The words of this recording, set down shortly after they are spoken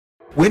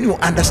When you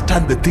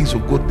understand the things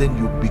of God, then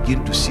you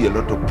begin to see a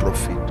lot of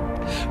profit.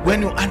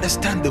 When you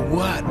understand the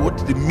word, what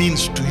it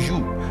means to you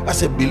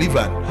as a believer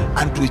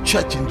and to a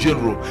church in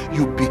general,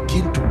 you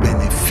begin to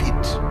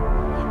benefit.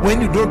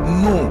 When you don't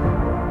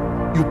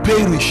know, you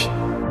perish.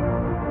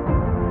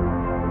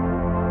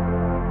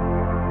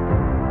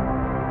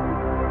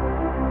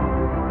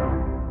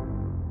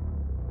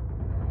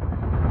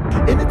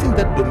 Anything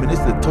that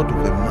dominates the thought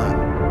of a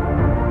man,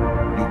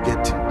 you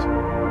get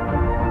it.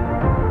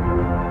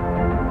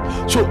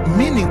 So,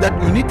 meaning that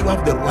you need to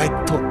have the right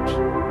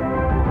thought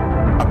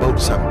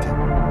about something.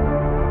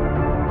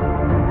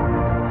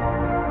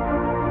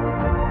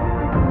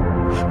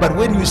 But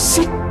when you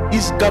seek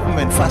his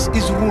government first,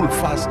 his rule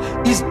first,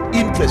 his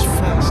interest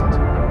first,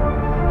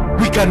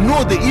 we can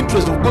know the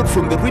interest of God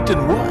from the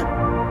written word.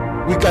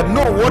 We can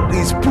know what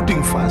he's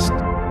putting first.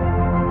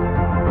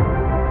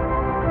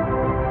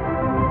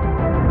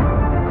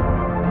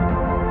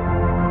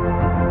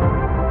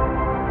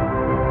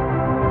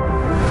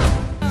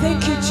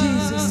 Thank you,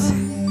 Jesus.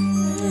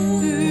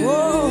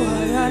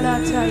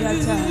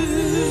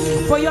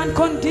 For your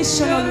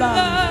unconditional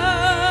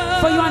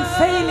love, for your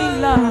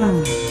unfailing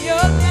love.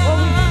 Oh,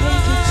 we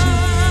thank you,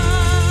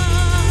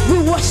 Jesus. We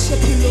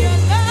worship you,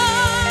 Lord.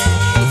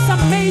 It's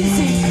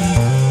amazing.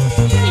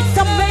 It's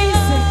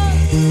amazing.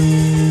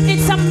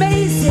 It's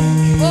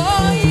amazing.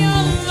 Oh,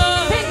 your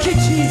love. Thank you,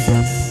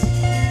 Jesus.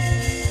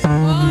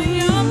 Oh,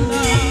 your love.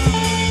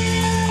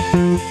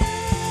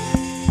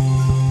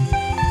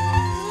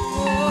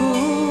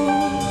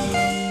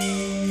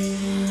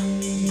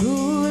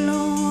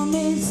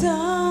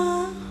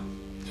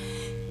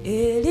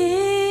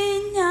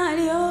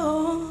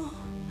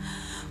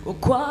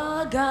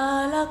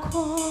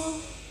 Kwagalako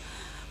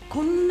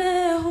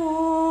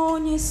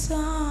kunehunyisa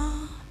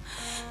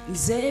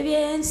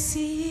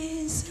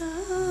nzebyensiza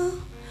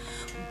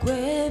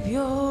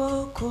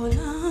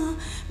gwebyokola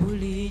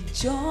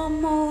bulijjo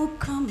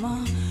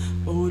Mukama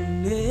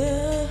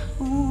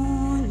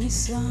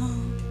onehunyisa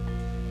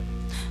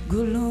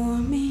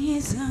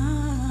gulumiza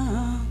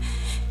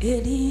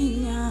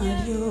erinnya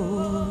lyo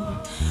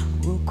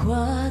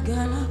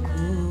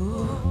okwagalako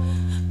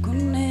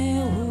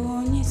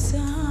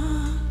kunehunyisa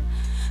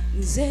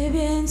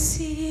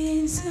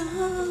nzebyensiza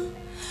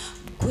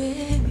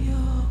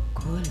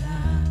gwebyokola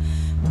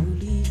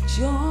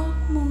bulijjo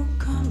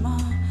Mukama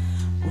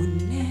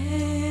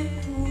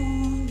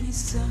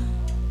onehunyisa.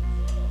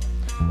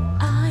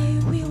 I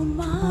will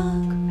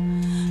magnify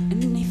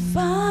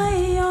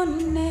your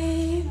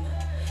name.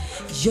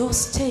 Your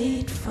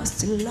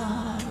steadfast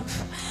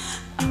love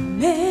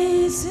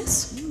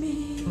amazes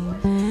me.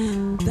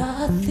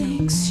 The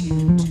things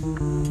you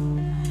do,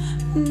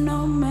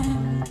 no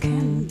man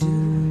can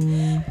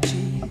do.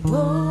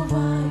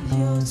 Jehovah,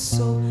 you're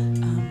so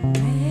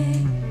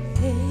amazing.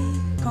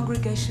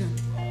 Congregation,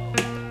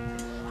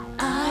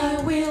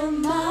 I will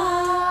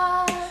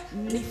magnify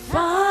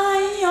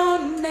your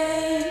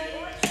name.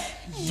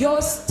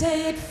 Your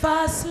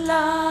steadfast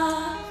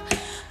love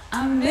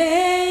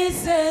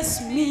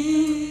amazes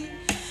me.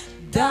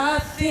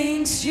 The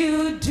things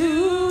you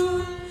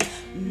do,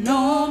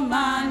 no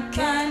man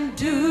can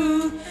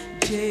do.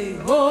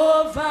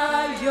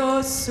 Jehovah,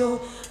 you're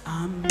so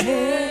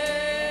amazing.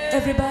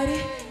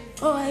 Everybody,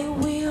 oh, I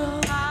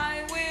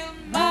will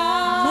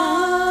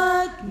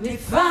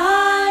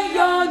magnify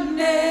your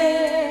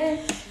name.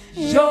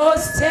 Your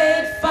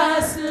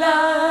steadfast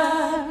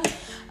love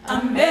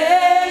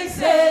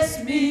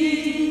amazes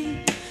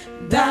me.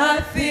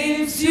 The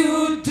things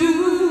you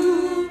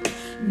do,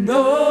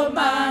 no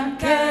man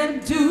can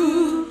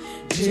do.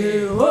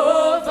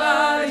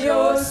 Jehovah,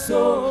 you're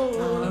so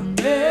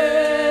amazing.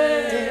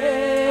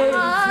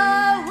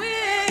 I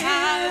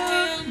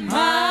will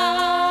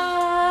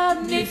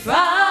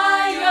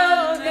magnify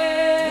your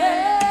name.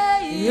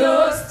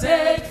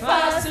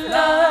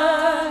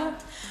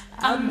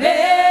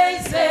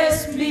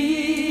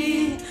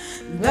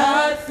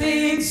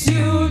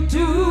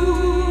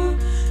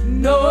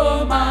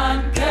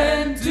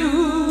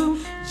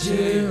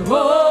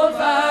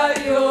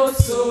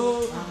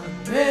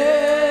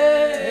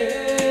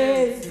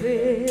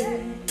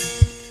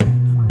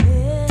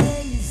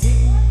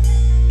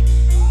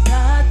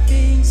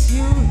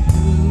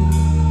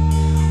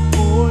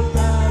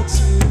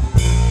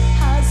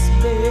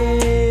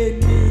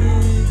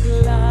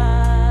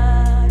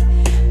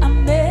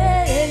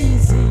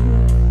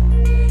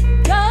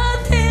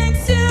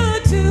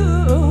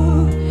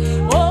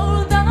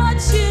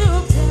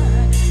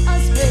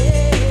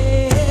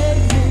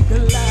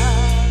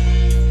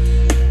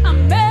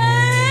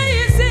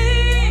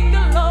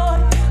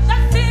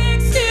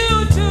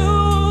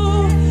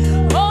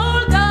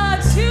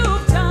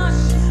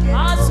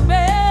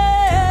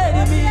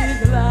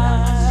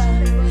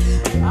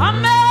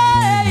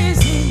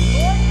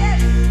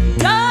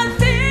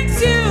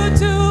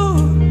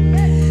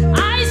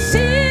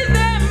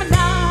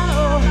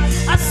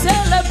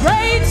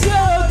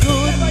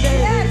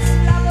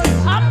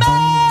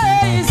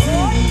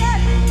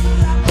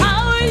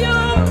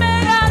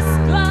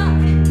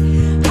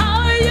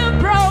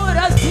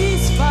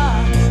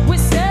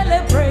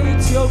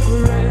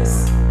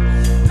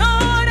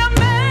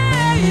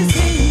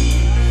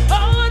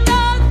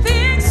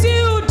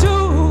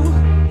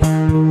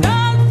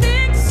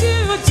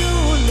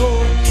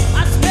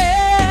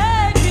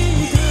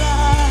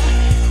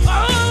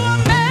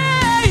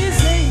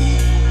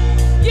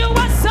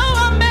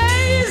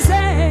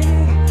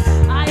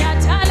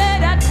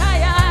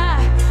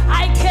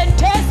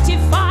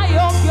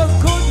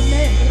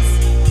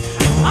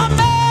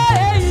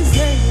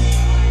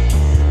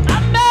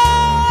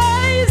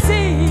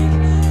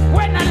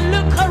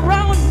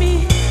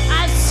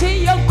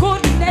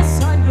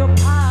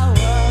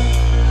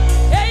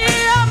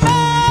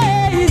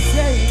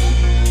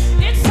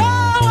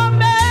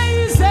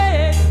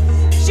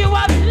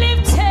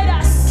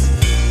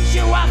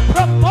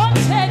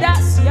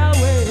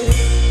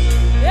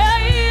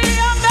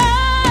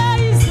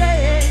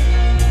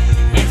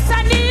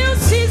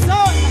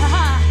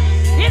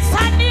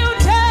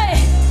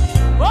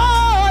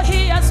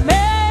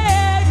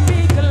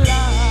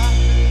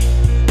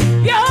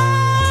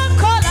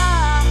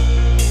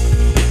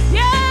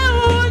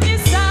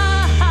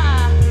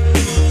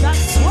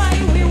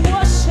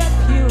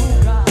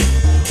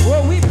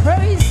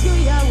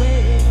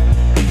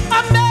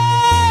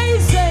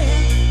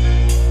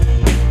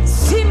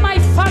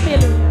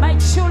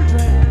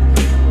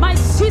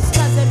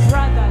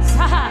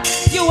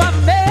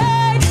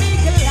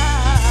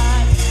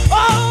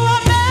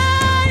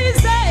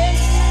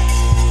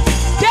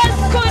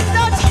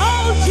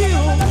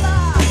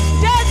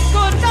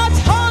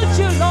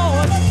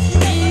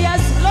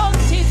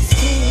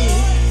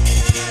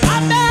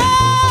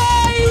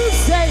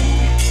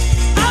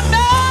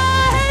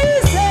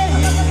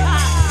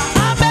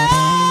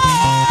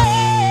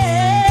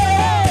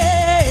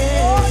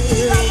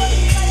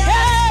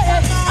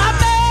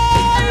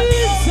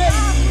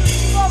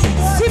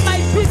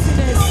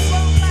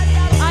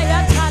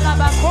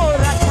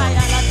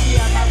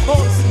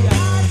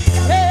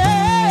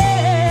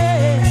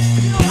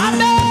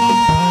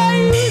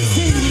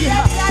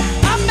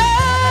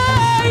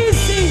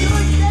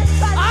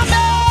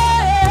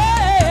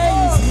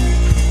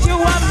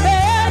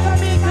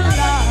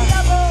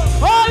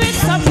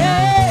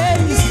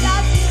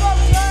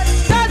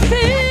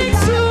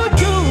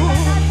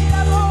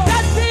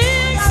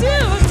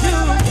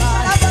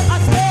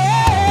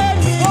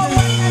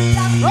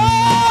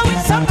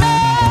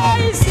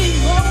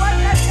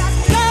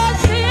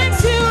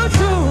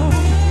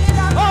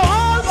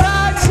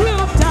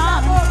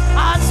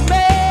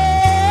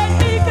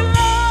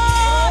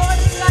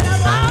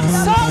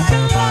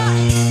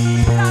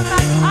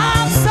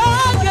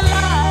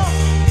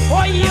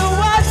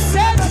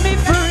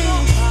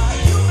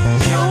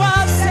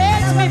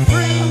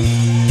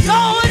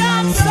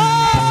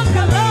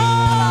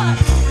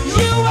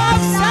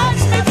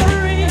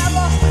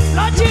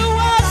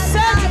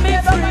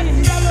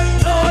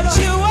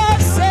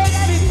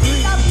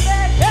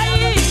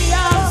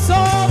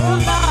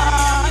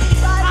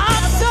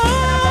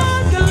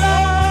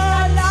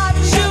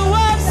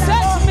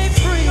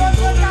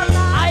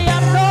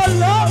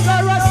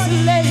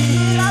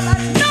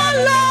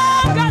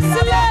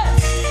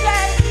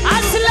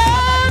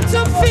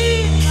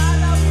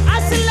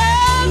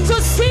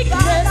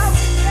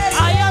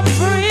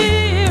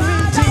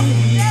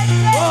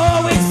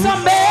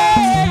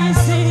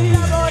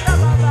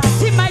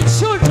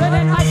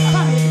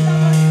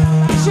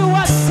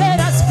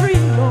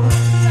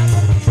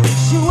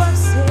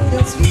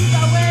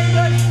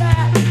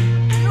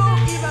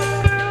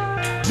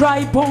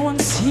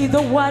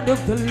 word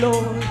of the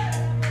Lord.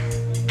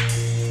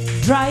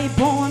 Dry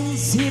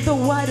bones, hear the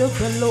word of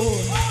the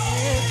Lord.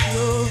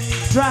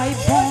 Dry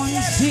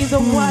bones, hear the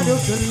word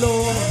of the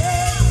Lord.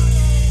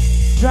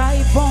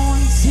 Dry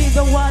bones, hear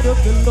the word of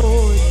the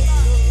Lord.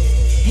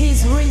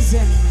 He's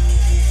risen.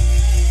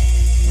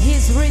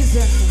 He's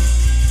risen.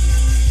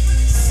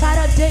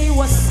 Saturday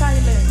was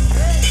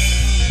silent.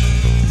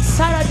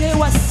 Saturday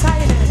was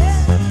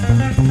silent.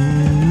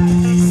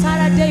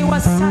 Saturday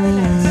was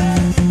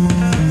silent.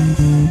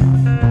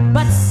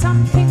 But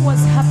something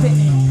was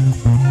happening.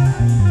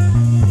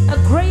 A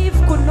grave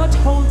could not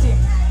hold him.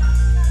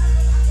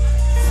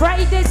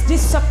 Friday's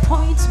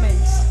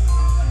disappointment.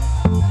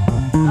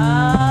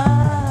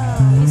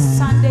 It's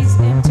Sunday's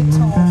empty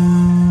tomb.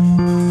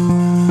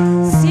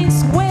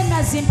 Since when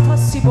has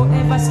impossible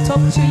ever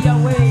stopped you,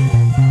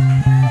 Yahweh?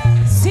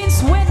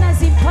 Since when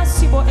has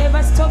impossible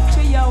ever stopped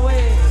you,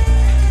 Yahweh?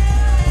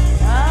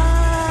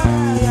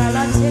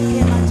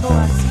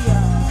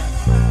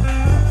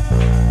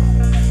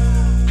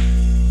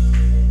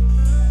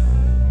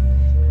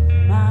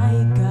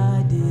 My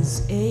God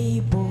is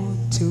able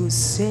to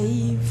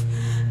save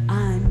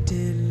and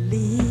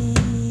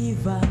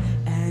deliver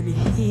and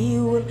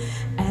heal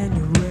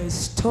and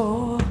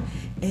restore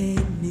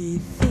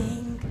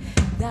anything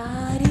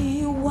that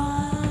He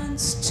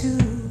wants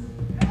to.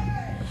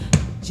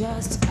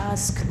 Just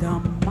ask the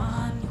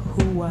man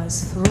who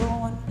was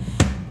thrown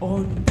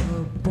on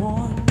the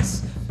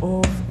bones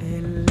of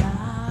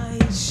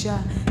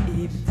Elijah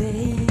if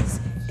there's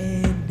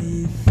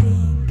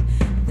anything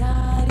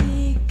that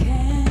He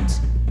can't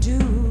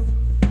do.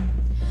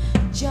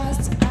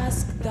 Just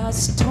ask the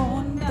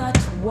stone that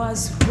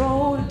was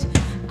rolled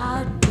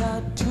at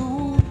the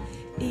tomb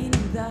in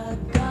the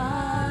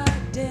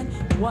garden.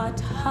 What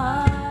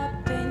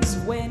happens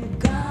when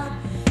God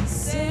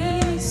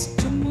says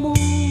to move?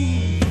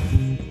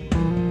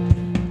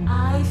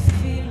 I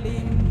feel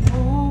Him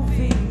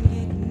moving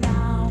it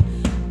now.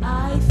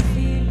 I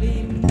feel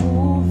Him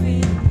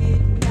moving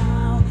it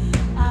now.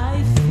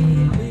 I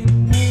feel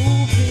Him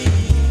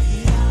moving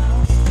it now.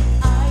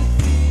 I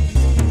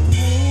feel Him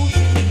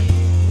moving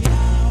it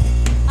now.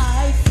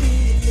 I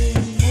feel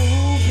Him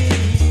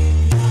moving it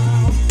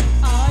now.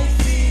 I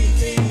feel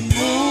Him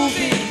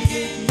moving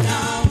it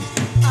now.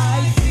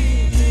 I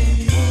feel Him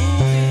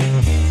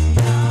moving it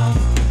now.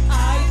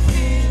 I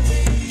feel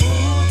Him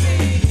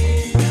moving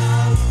it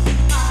now.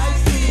 I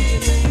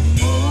feel Him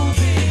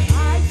moving.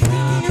 I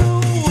feel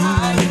you.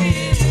 I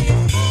feel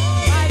Him.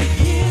 I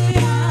feel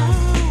you.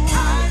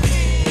 I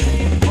feel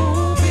Him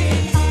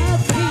moving. I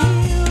feel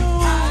you.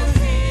 I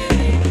feel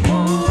Him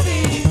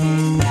moving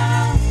it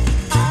now.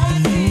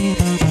 I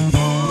feel Him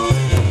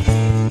moving.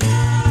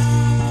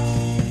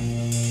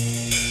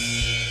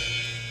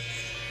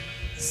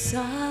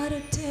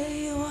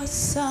 Saturday was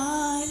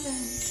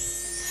silent.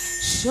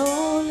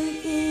 Surely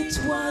it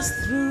was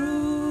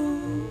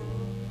through.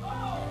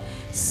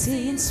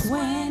 Since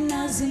when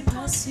has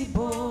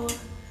impossible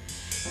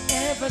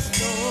ever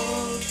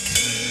stopped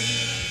you?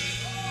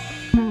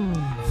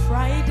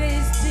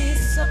 Friday's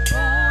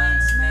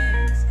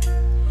disappointment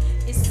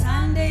is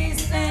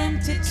Sunday's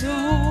empty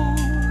tomb.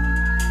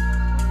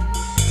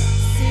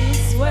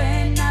 Since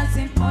when has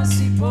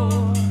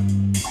impossible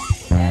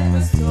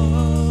ever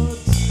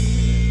stopped you?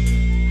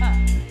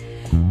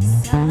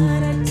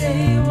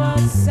 Saturday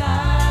was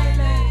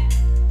silent.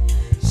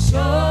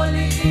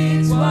 Surely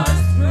it was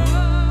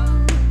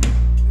through.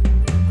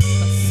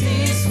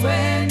 Since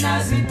when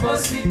has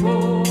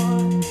impossible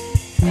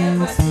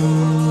ever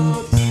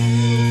stopped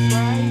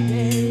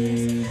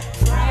you?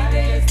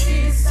 Friday's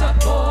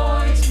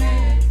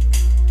disappointment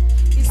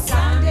is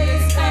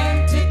Sunday's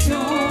empty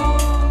tomb.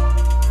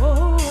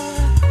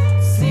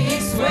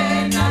 Since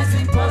when has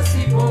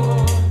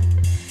impossible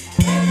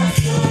ever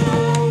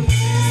stopped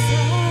you?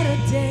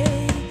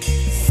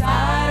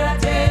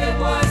 Saturday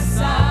was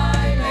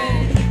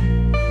silent.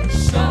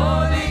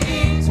 Surely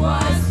it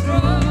was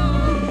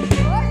through.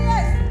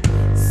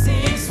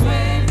 Since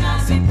when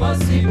has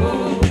impossible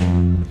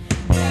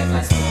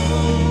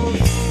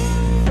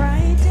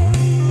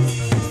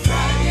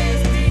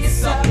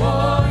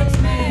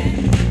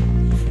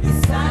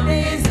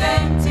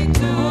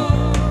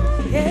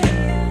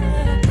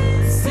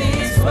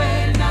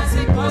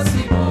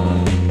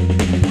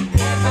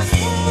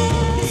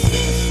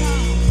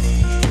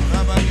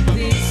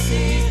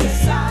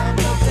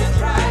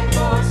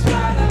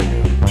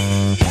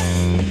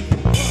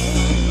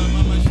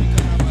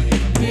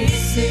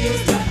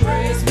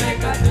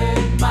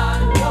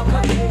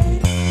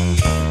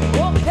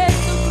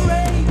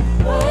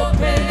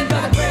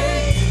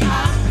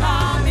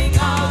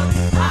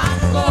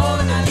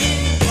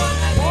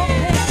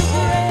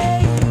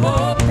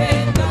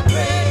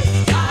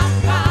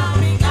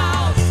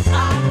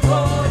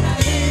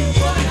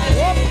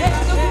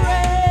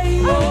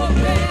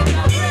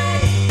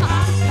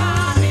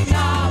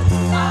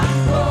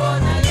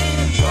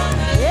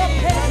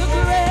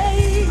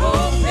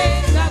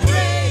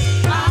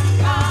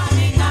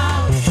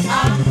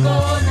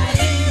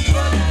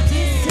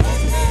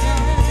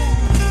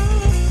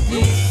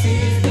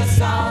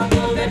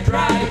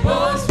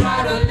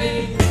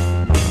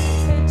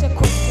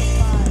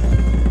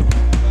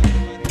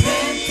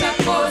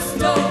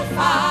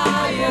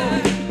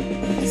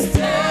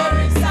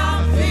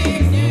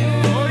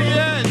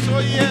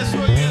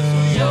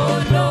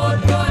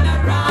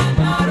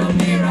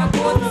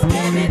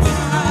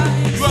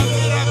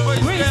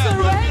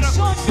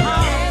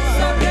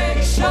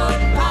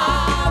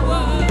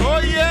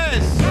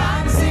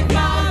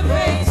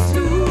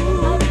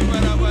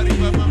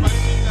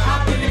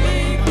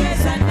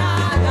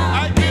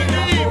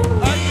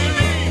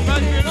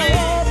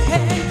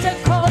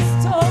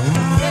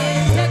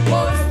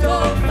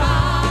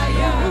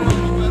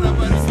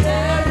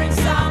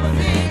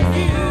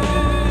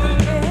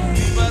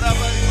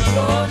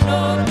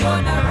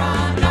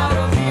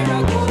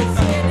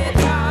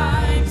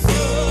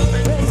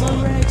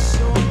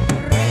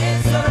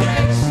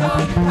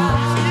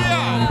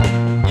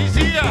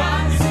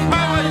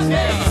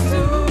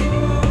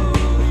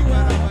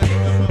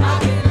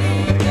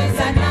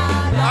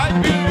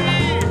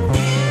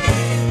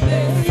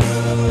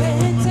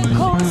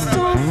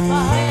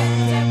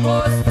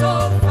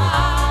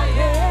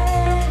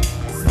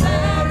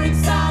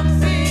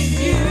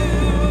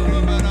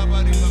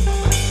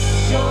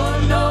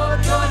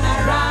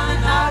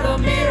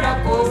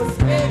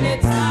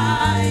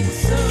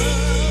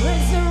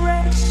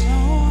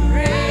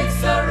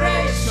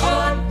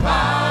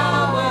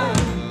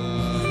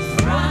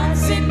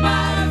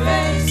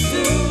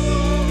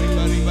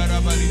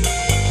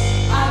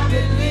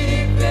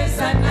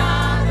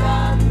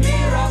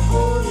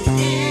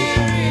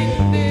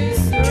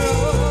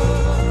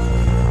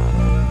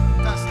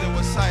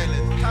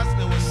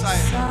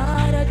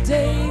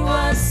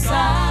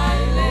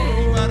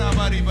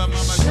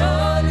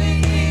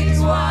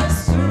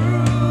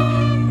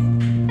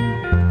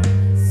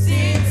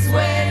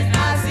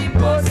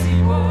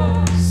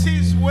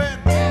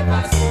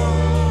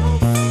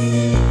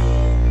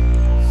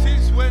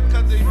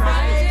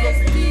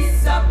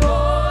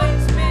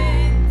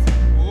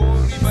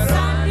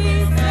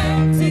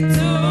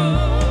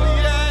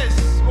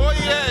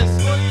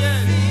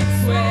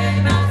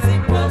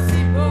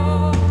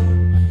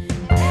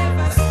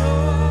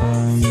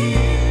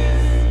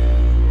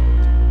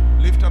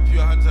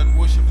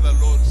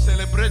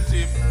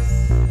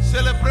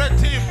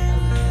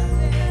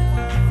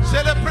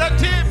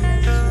him.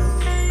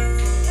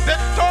 The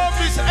tomb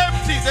is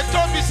empty. The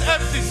tomb is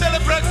empty.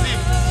 Celebrate him.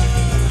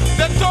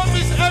 The tomb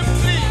is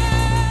empty.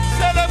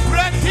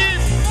 Celebrate him.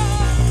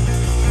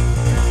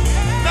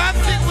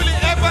 Nothing will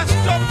ever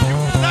stop you.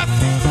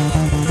 Nothing.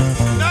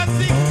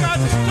 Nothing can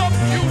stop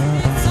you.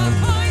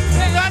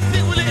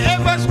 Nothing will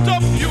ever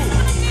stop you.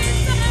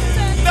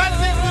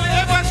 Nothing will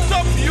ever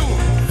stop you.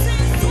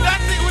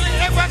 Nothing will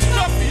ever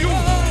stop you.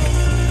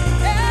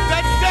 The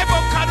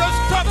devil cannot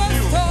stop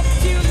you.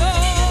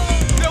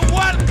 The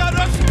world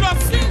cannot stop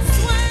you.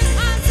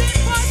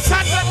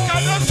 Satan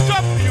cannot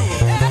stop you.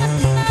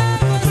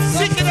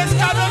 Sickness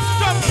cannot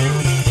stop you.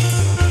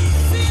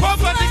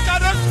 Poverty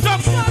cannot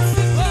stop you.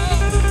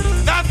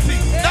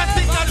 Nothing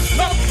can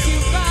stop you.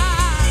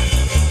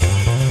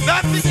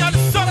 Nothing can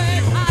stop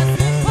you.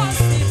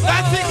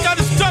 Nothing can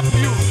stop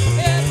you.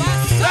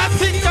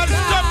 Nothing can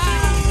stop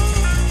you.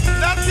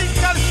 Nothing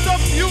can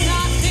stop you.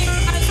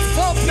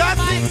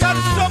 Nothing can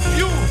stop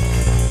you.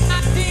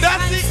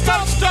 Nothing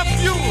can stop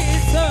you.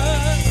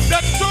 The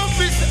tomb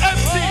is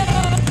empty.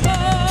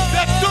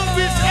 The tomb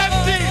is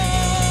empty.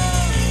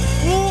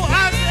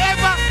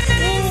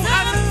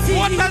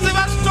 What has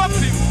ever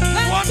stopped him?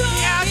 What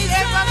has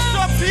ever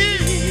stopped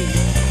him?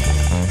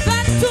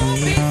 That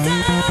tomb is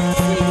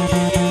empty.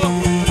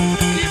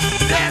 If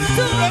death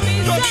cannot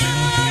stop him,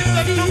 if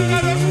the tomb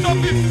cannot stop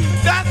him,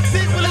 that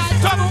thing will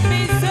stop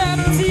him.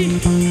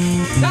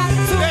 That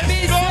tomb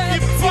There's is no empty.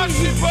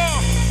 impossible.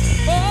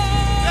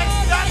 There's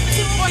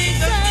nothing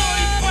impossible. There's no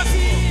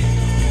impossible.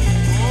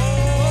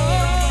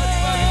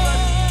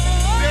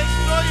 There's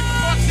no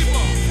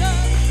impossible.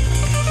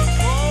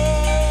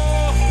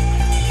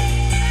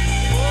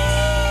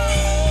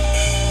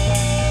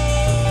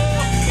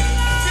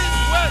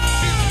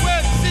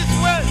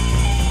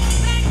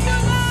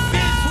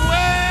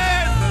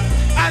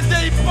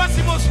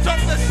 Impossible stop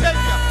the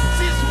Savior.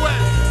 Since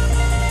when?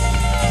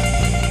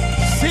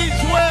 Since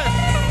when?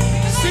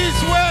 Since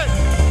when?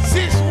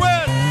 Since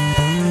when?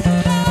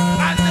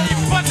 And the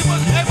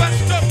impossible ever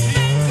stopped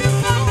him.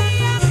 No.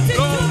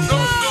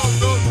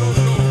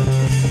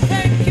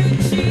 Thank you,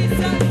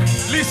 Jesus.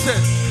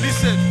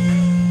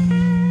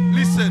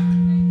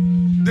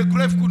 Listen. The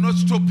grave could not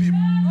stop him.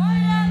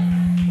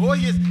 Oh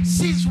yes.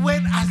 Since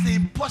when has the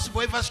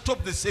impossible ever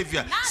stopped the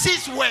Savior?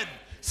 Since when?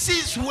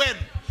 Since when?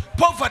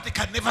 Poverty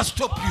can never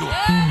stop you.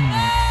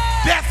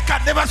 Death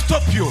can never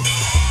stop you.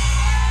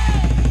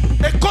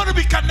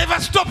 Economy can never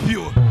stop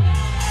you.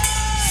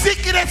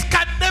 Sickness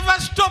can never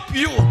stop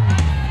you.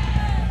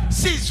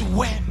 Since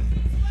when?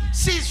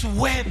 Since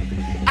when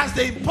has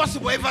the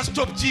impossible ever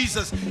stopped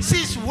Jesus?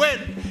 Since when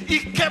he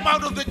came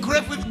out of the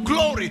grave with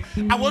glory?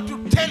 I want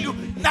to tell you,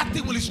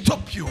 nothing will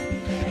stop you.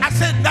 I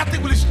said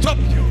nothing will stop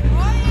you.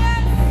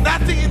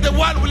 Nothing in the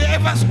world will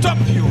ever stop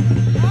you.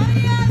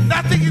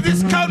 Nothing in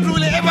this country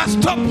will ever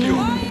stop you.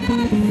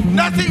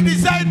 Nothing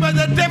designed by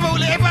the devil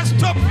will ever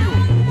stop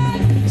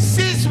you.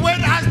 Since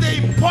when has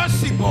the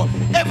impossible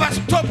ever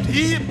stopped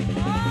him?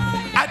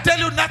 I tell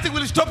you, nothing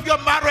will stop your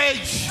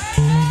marriage.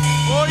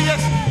 Oh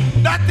yes,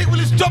 nothing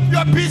will stop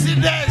your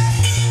business.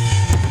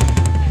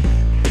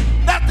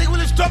 Nothing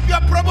will stop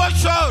your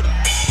promotion.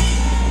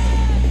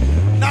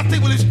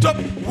 Nothing will stop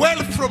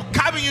wealth from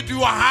coming into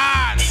your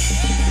hand.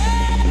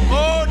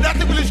 Oh,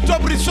 nothing will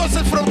stop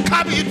resources from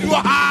coming into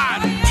your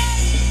hand.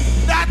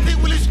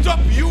 Nothing will stop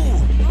you.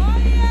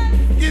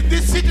 In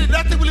this city,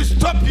 nothing will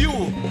stop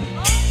you.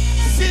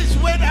 Since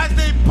when has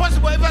the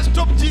impossible ever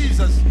stopped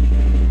Jesus?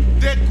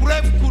 The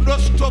grave could not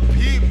stop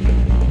him.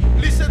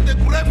 Listen, the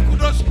grave could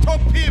not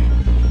stop him.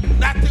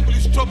 Nothing will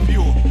stop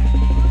you.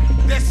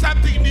 There's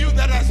something new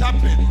that has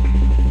happened.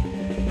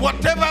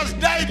 Whatever has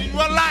died in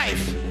your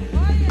life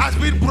has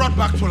been brought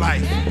back to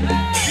life.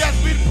 He has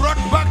been brought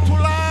back to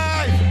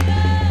life.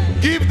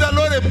 Give the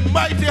Lord a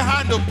mighty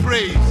hand of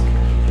praise.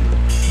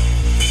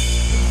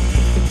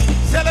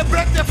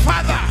 Celebrate the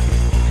Father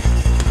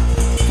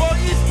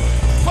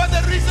for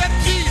the risen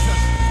Jesus,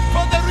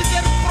 for the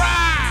risen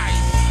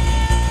Christ.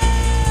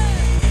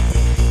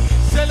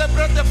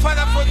 Celebrate the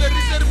Father for the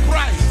risen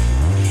Christ.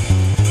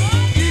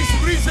 He is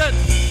risen.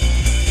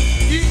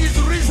 He is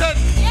risen.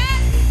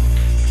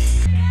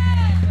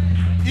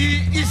 He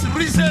is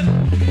risen.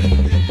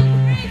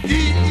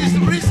 He is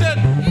risen.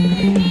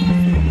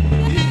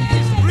 He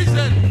is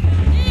risen.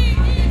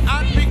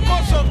 And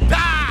because of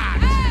that,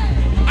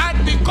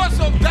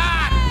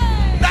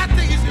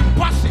 nothing is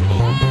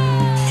impossible.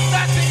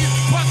 Nothing is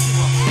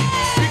possible.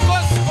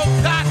 Because of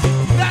that,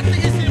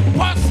 nothing is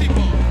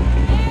impossible.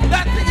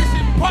 Nothing is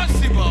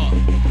impossible.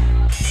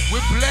 We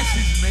bless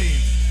his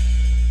name.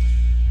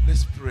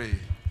 Let's pray.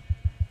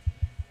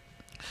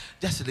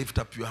 Just lift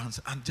up your hands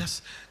and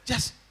just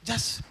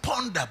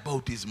ponder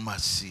about his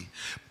mercy.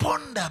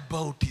 Ponder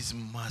about his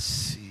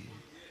mercy.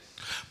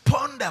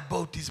 Ponder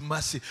about his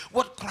mercy.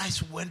 What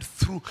Christ went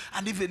through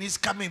and even his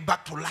coming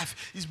back to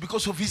life is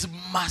because of his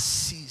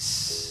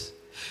mercies.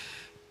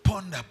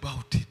 Ponder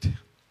about it.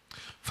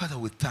 Father,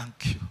 we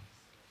thank you.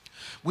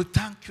 We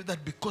thank you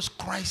that because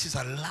Christ is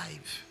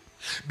alive,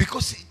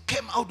 because he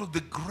came out of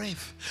the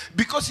grave,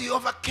 because he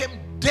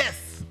overcame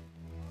death,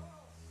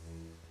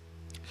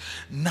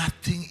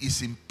 Nothing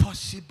is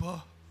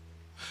impossible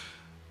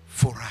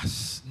for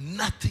us.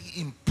 Nothing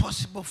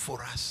impossible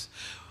for us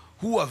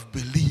who have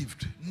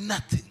believed.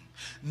 Nothing.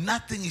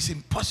 Nothing is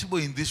impossible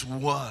in this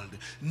world.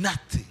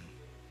 Nothing.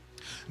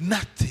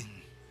 Nothing.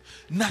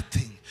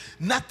 Nothing.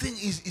 Nothing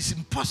is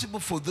impossible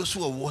for those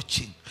who are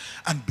watching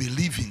and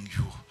believing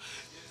you.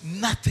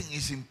 Nothing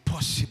is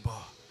impossible.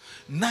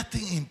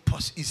 Nothing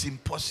is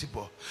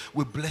impossible.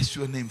 We bless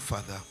your name,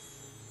 Father.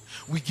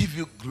 We give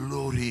you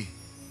glory.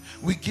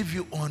 We give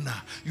you honor.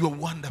 You are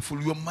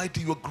wonderful. You are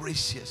mighty. You are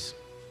gracious.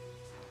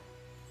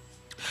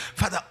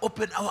 Father,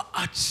 open our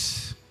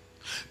hearts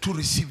to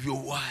receive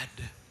your word,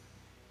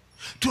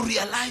 to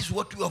realize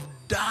what you have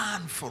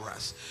done for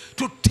us,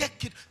 to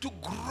take it, to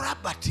grab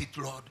at it,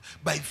 Lord,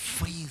 by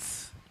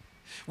faith.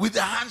 With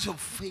the hands of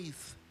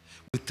faith,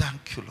 we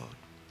thank you, Lord.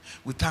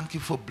 We thank you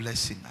for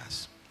blessing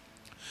us.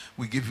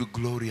 We give you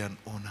glory and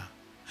honor.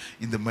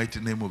 In the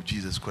mighty name of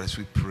Jesus Christ,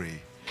 we pray.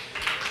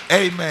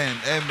 Amen,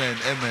 amen,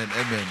 amen,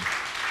 amen.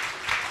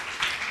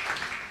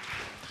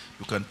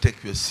 You can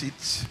take your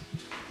seats.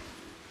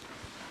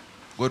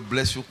 God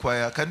bless you,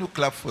 choir. Can you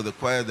clap for the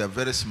choir? They're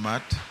very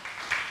smart.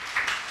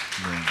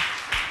 Amen.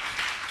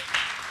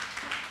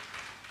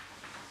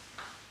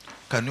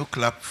 Can you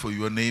clap for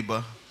your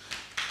neighbor?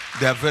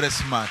 They are very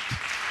smart.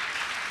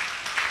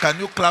 Can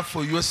you clap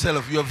for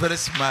yourself? You are very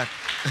smart.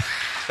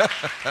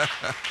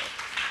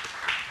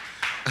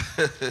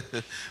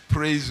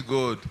 Praise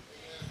God.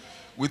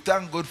 We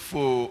thank God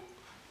for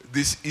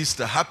this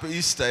Easter. Happy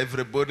Easter,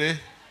 everybody.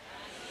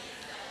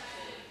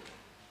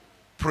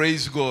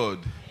 Praise God.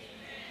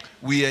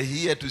 We are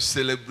here to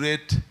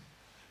celebrate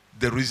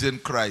the risen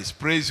Christ.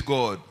 Praise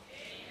God.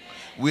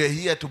 We are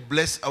here to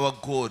bless our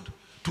God,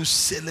 to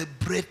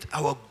celebrate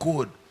our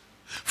God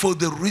for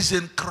the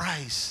risen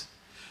Christ.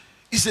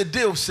 It's a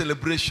day of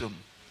celebration.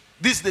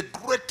 This is the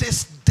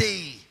greatest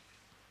day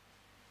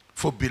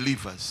for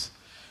believers.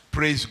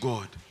 Praise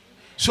God.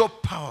 So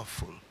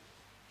powerful.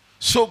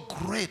 So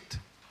great.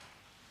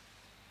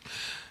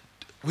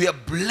 We are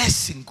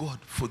blessing God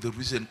for the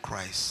risen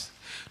Christ.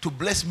 To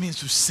bless means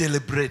to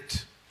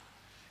celebrate.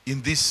 In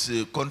this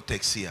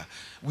context here,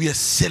 we are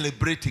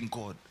celebrating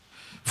God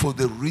for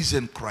the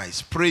risen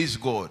Christ. Praise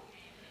God.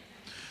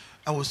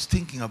 I was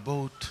thinking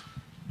about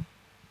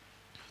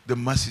the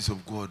mercies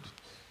of God.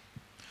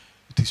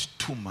 It is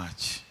too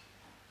much.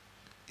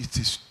 It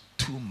is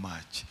too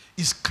much.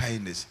 His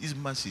kindness, His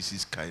mercies,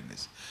 His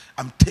kindness.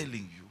 I'm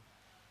telling you,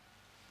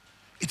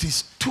 it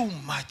is too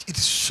much. It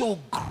is so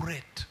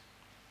great.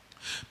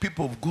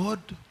 People of God,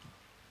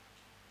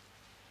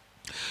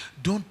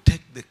 don't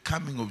take the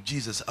coming of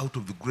Jesus out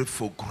of the grave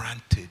for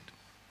granted.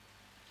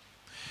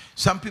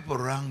 Some people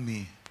rang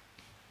me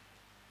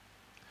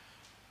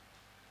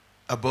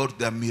about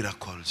their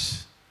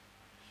miracles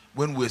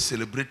when we were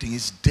celebrating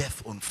His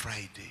death on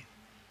Friday.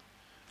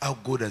 How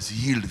God has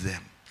healed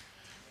them.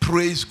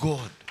 Praise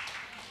God.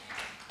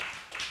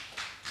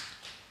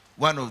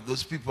 One of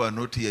those people are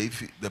not here.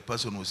 If the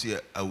person was here,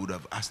 I would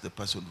have asked the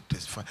person to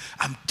testify.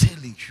 I'm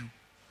telling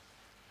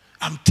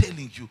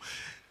you,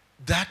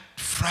 that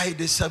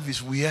Friday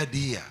service we had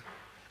here,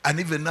 and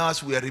even now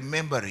as we are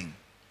remembering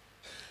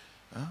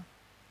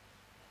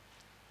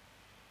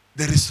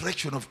the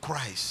resurrection of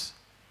Christ,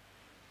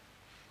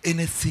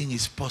 anything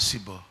is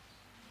possible.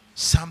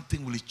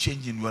 Something will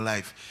change in your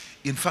life.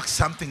 In fact,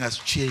 something has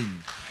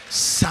changed.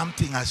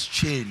 Something has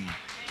changed.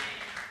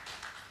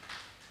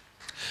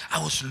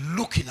 I was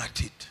looking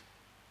at it,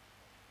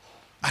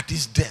 at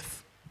His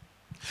death.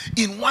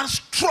 In one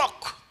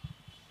stroke,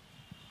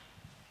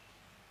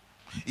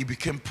 He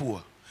became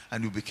poor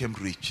and you became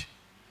rich.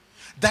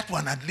 That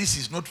one at least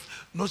is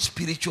not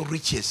spiritual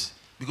riches,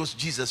 because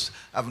Jesus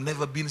have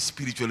never been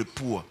spiritually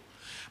poor.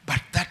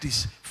 But that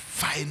is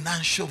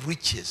financial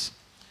riches,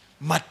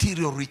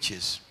 material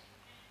riches.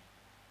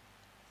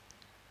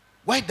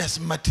 Why does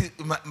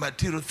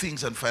material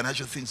things and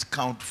financial things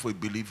count for a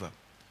believer?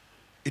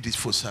 It is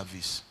for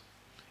service.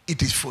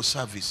 It is for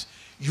service.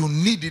 You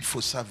need it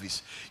for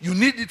service. You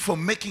need it for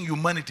making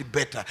humanity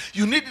better.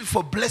 You need it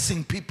for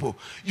blessing people.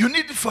 You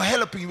need it for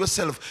helping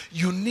yourself.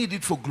 You need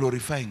it for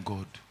glorifying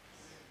God.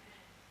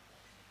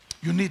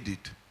 You need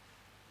it.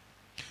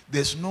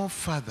 There's no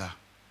father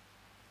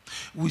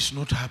who is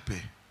not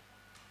happy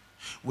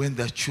when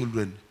their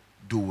children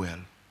do well.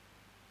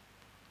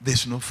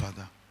 There's no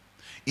father.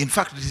 In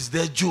fact, it is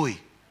their joy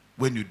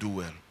when you do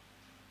well.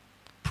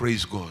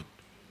 Praise God.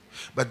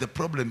 But the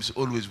problem is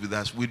always with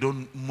us. We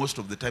don't most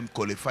of the time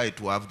qualify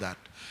to have that.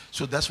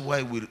 So that's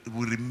why we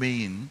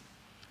remain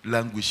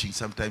languishing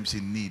sometimes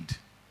in need.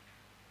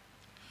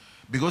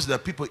 Because there are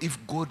people, if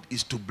God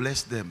is to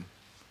bless them,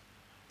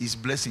 He's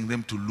blessing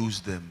them to lose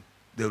them,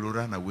 they will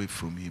run away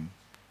from Him.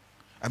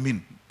 I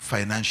mean,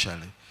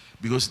 financially.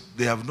 Because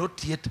they have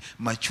not yet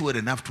matured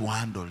enough to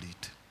handle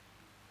it.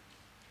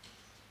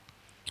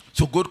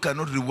 So God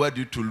cannot reward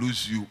you to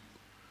lose you.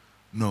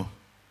 No.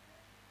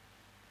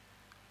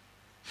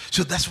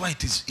 So that's why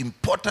it is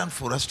important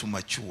for us to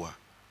mature.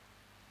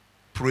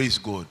 Praise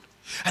God.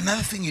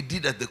 Another thing He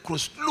did at the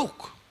cross,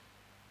 look.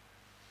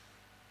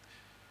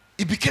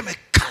 It became a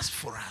curse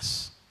for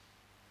us.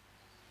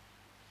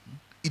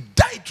 He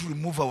died to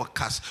remove our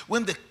curse.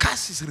 When the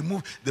curse is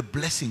removed, the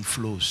blessing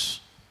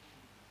flows.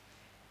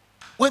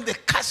 When the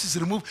curse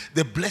is removed,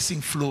 the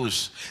blessing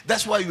flows.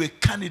 That's why you're a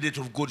candidate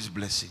of God's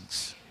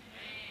blessings.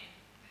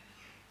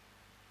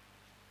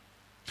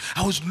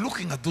 I was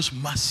looking at those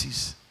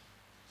mercies.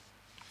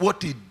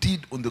 What he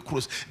did on the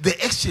cross. The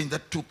exchange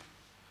that took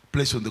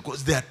place on the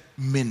cross. There are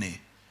many.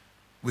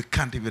 We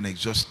can't even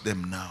exhaust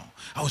them now.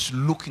 I was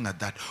looking at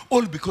that.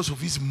 All because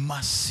of his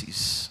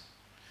mercies.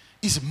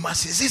 His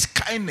mercies, his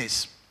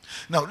kindness.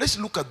 Now let's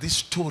look at this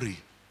story.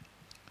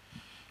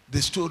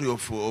 The story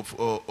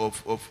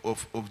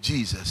of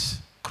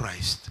Jesus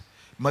Christ.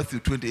 Matthew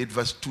 28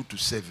 verse 2 to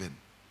 7.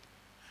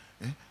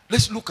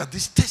 Let's look at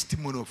this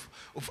testimony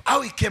of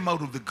how he came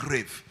out of the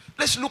grave.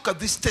 Let's look at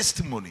this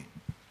testimony.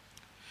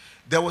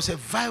 There was a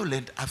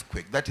violent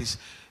earthquake. That is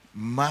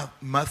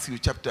Matthew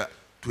chapter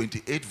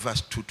 28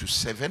 verse 2 to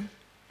 7.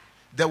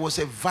 There was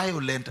a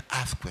violent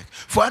earthquake.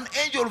 For an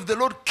angel of the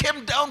Lord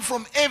came down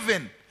from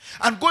heaven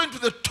and going to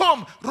the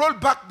tomb, rolled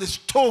back the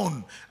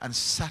stone and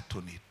sat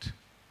on it.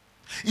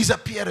 His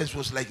appearance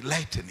was like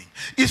lightning.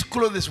 His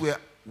clothes were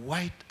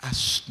white as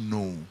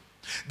snow.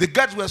 The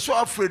guards were so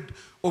afraid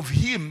of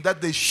him that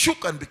they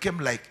shook and became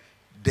like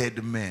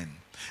dead men.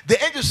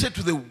 The angel said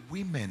to the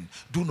women,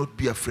 do not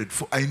be afraid,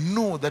 for I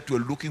know that you are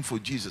looking for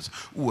Jesus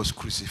who was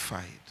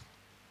crucified.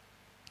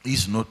 He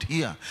is not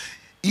here.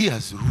 He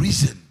has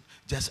risen,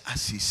 just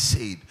as he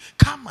said.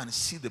 Come and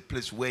see the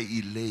place where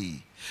he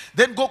lay.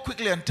 Then go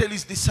quickly and tell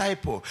his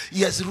disciple,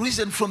 he has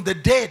risen from the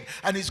dead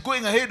and is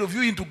going ahead of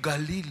you into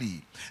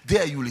Galilee.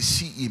 There you will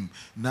see him.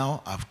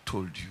 Now I've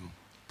told you.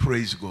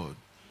 Praise God.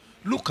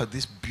 Look at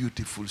this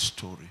beautiful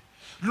story.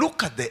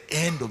 Look at the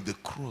end of the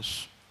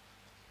cross.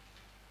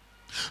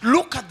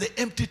 Look at the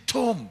empty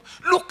tomb.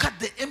 Look at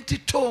the empty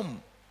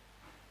tomb.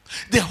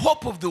 The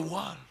hope of the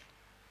world.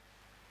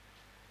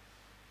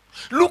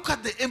 Look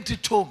at the empty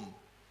tomb.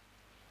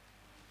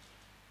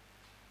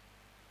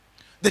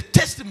 The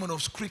testimony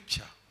of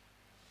Scripture.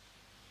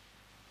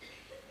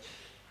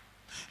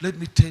 Let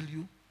me tell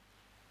you,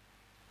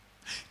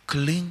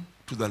 cling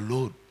to the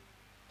Lord.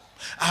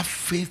 Have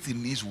faith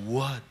in his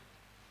word.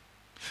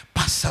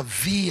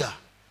 Persevere.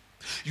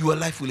 Your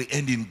life will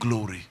end in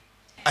glory.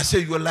 I say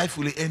your life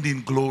will end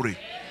in glory.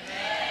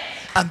 Amen.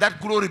 And that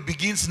glory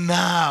begins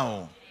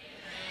now. Amen.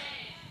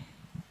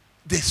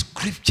 The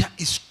Scripture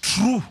is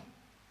true.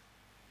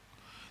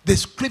 The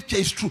Scripture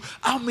is true.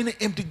 How many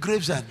empty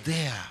graves are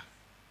there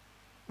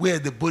where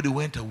the body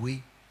went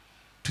away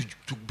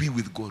to be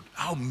with God?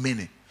 How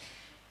many?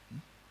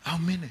 How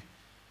many?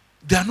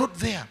 They are not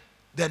there.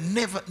 They are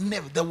never.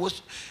 There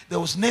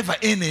was never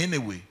any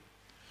anyway.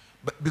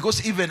 But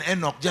because even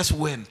Enoch just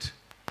went,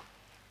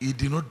 he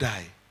did not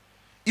die.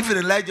 Even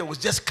Elijah was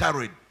just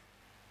carried.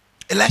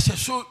 Elisha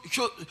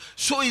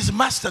saw his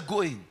master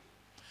going.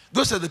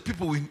 Those are the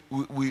people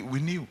we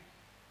knew.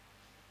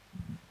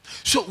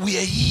 So we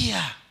are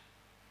here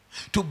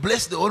to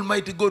bless the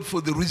Almighty God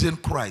for the risen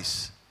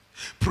Christ.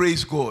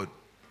 Praise God.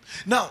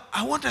 Now,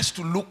 I want us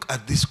to look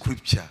at this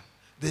scripture.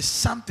 There's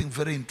something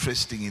very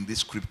interesting in this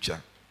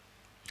scripture.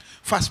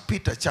 1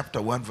 Peter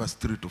chapter 1 verse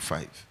 3 to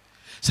 5.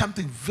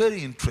 Something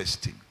very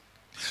interesting.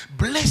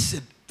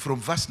 Blessed, from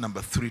verse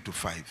number 3 to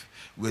 5.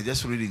 We're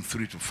just reading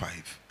 3 to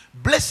 5.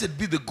 Blessed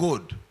be the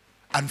God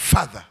and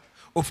Father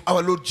of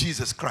our Lord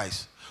Jesus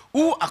Christ,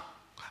 who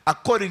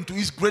according to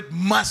his great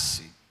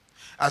mercy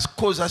has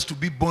caused us to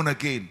be born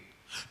again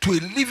to a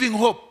living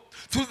hope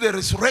through the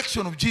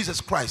resurrection of Jesus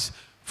Christ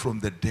from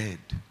the dead,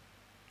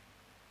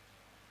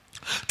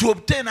 to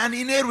obtain an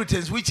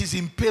inheritance which is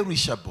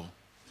imperishable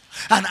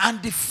and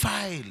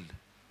undefiled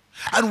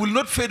and will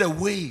not fade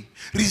away,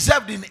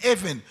 reserved in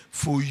heaven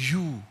for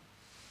you,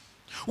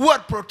 who are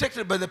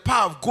protected by the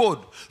power of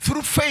God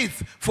through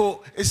faith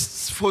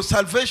for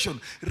salvation,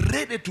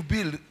 ready to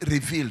be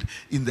revealed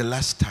in the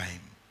last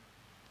time.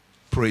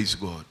 Praise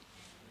God.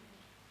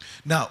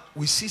 Now,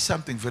 we see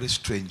something very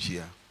strange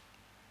here.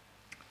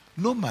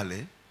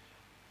 Normally,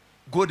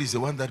 God is the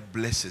one that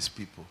blesses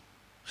people.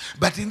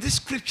 But in this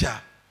scripture,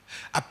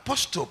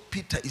 Apostle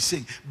Peter is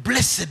saying,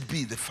 blessed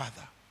be the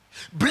Father.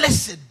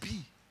 Blessed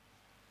be.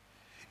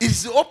 It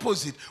is the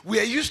opposite. We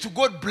are used to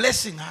God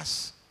blessing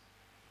us.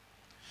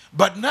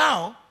 But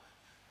now,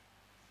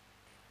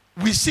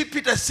 we see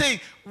Peter saying,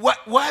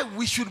 why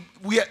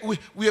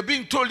we are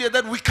being told here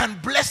that we can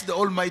bless the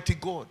Almighty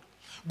God.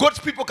 God's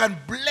people can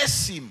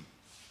bless him.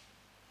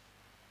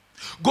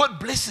 God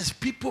blesses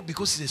people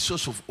because he's the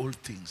source of all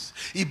things.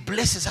 He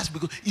blesses us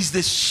because he's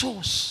the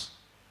source.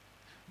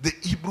 The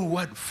Hebrew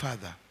word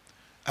Father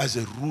as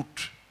a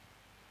root,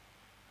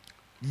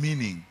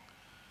 meaning,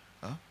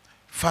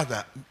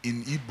 Father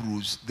in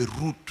Hebrews, the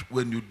root,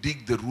 when you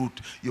dig the root,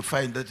 you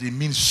find that it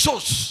means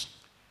source.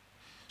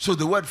 So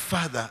the word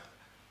Father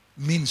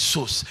means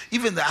source.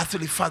 Even the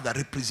earthly Father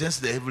represents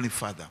the Heavenly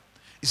Father.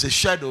 It's a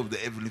shadow of the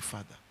Heavenly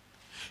Father.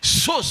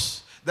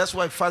 Source, that's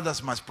why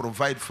fathers must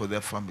provide for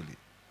their family.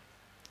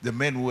 The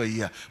men who are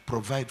here,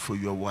 provide for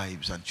your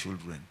wives and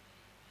children.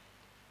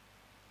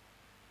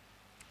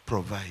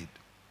 Provide.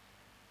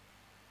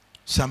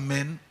 Some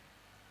men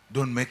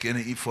don't make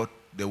any effort.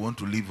 They want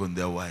to live on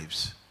their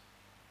wives.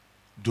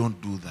 Don't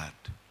do that.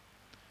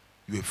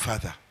 You're a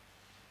father.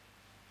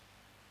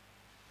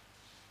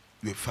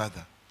 You're a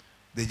father.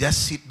 They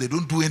just sit. They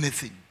don't do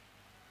anything.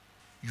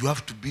 You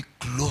have to be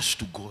close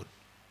to God.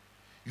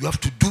 You have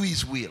to do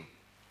His will.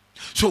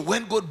 So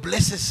when God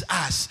blesses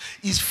us,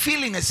 He's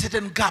filling a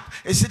certain gap,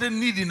 a certain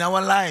need in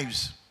our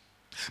lives.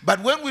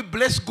 But when we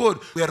bless God,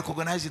 we are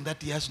recognizing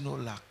that He has no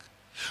lack.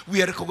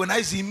 We are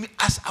recognizing Him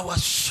as our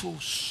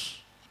source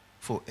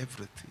for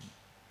everything.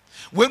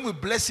 When we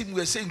bless Him,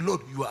 we are saying,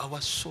 Lord, you are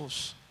our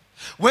source.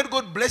 When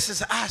God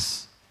blesses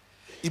us,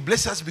 He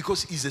blesses us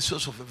because He's the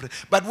source of everything.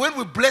 But when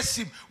we bless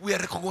Him, we are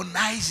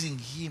recognizing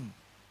Him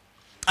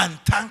and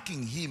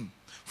thanking Him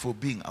for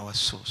being our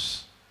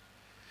source.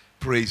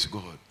 Praise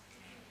God.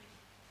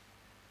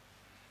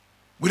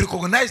 We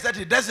recognize that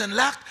He doesn't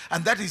lack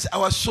and that is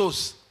our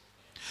source.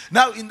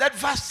 Now in that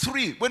verse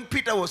 3, when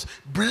Peter was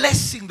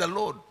blessing the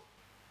Lord,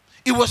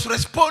 he was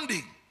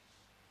responding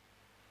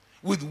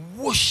with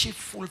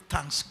worshipful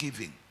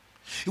thanksgiving.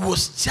 He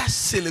was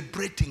just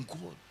celebrating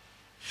God.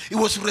 He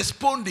was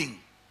responding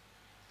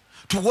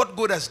to what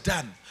God has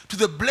done, to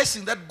the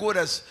blessing that God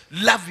has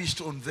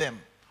lavished on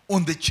them,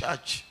 on the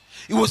church.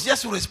 He was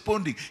just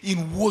responding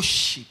in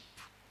worship,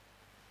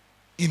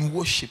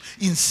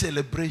 in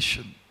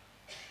celebration.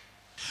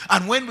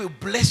 And when we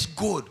bless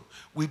God,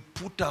 we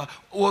put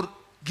or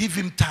give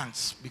Him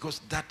thanks,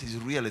 because that is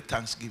really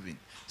thanksgiving.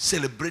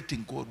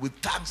 Celebrating God with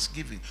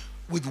thanksgiving,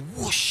 with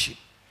worship.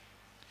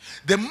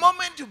 The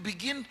moment you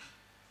begin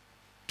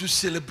to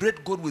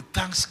celebrate God with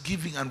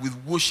thanksgiving and with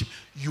worship,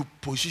 you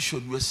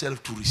position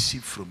yourself to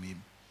receive from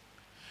Him.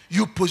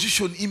 You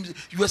position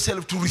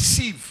yourself to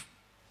receive.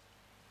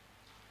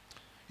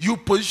 You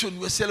position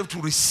yourself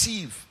to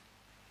receive.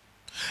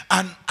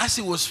 And as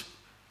he was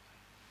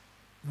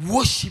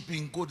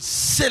worshiping God,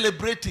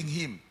 celebrating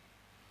Him,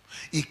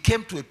 he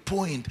came to a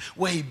point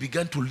where he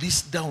began to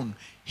list down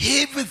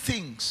heavy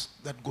things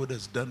that God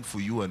has done for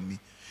you and me.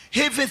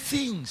 Heavy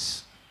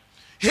things.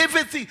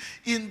 Heavy things.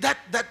 In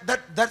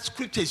that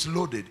scripture is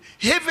loaded.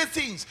 Heavy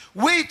things.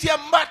 Weightier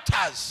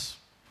matters.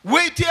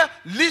 Weightier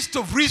list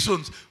of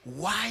reasons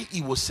why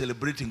he was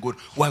celebrating God,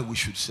 why we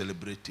should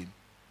celebrate Him.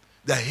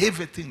 The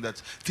heavy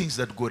things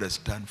that God has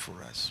done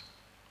for us.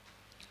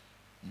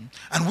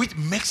 And which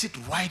makes it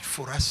right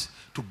for us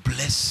to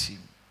bless Him.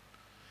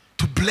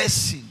 To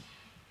bless Him.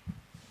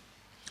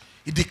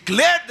 He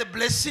declared the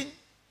blessing,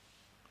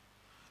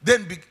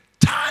 then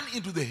turn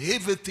into the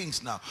heavy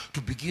things now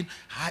to begin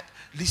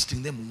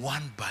listing them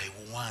one by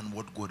one,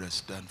 what God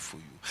has done for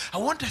you. I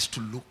want us to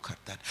look at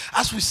that.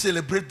 As we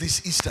celebrate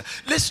this Easter,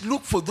 let's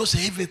look for those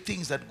heavy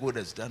things that God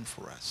has done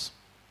for us.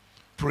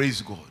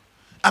 Praise God.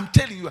 I'm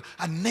telling you,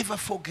 and never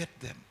forget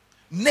them.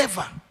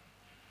 Never.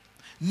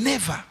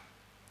 Never.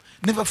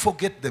 Never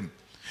forget them.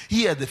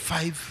 Here are the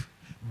 5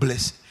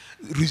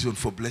 reasons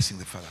for blessing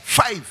the Father.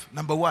 5.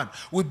 Number 1,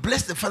 we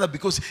bless the Father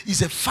because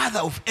He's a Father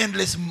of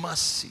endless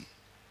mercy.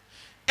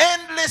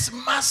 Endless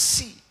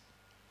mercy.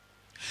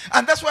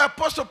 And that's why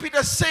Apostle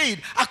Peter said,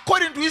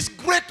 according to His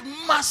great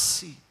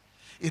mercy,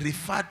 he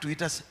referred to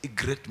it as a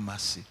great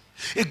mercy.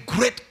 A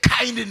great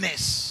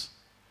kindness.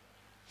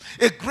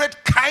 A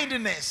great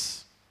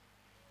kindness.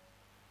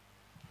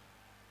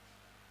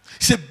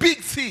 It's a big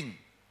thing.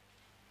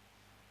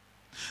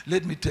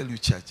 Let me tell you,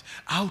 church,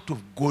 out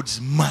of God's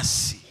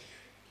mercy,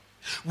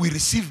 we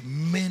receive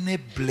many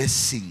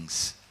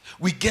blessings.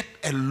 We get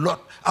a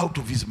lot out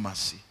of His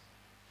mercy.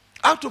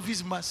 Out of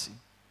His mercy.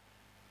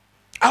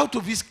 Out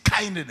of His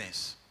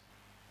kindness.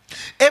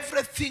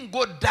 Everything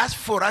God does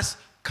for us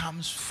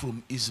comes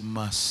from His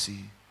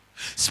mercy.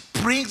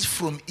 Springs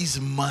from His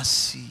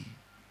mercy.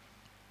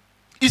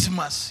 His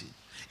mercy.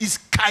 His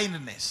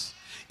kindness.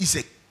 He's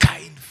a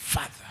kind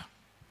Father.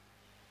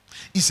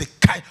 He's a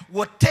kind.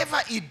 Whatever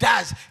He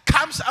does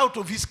comes out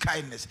of His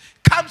kindness.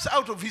 Comes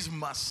out of His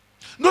mercy.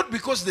 Not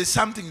because there's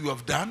something you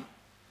have done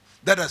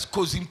that has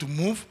caused Him to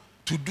move,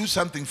 to do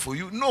something for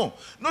you. No,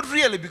 not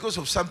really because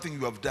of something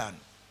you have done.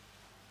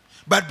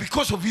 But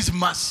because of His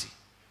mercy.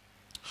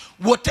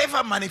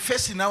 Whatever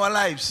manifests in our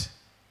lives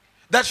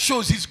that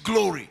shows His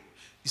glory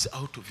is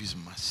out of His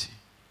mercy.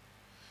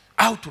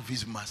 Out of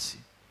His mercy.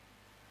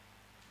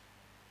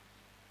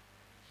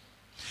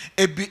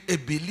 A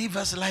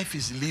believer's life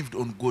is lived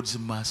on God's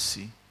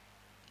mercy.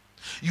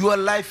 Your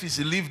life is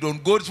lived on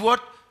God's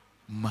what?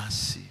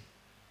 Mercy.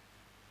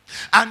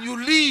 And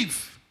you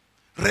live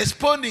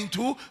responding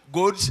to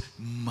God's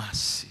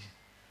mercy.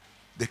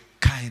 The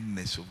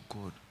kindness of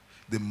God.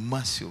 The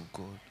mercy of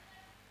God.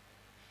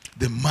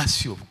 The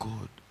mercy of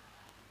God.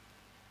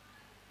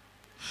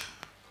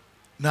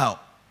 Now,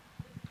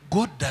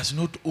 God does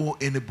not owe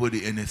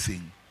anybody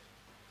anything.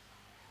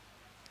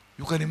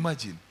 You can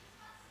imagine.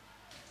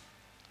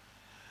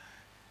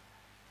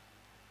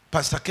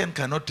 Pastor Ken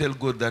cannot tell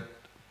God that,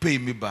 pay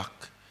me back.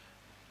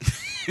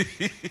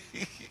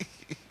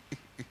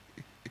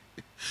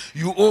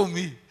 You owe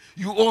me.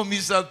 You owe me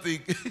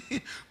something.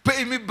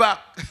 Pay me back.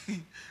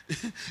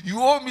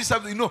 You owe me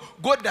something. No,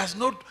 God does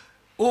not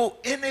owe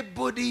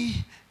anybody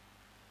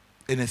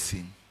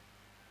anything.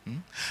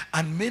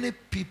 And many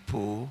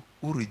people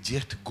who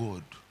reject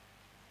God,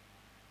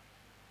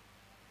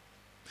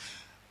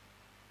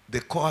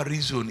 the core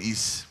reason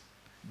is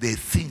they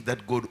think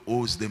that God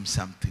owes them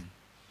something.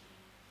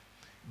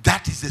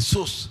 That is the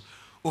source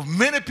of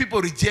many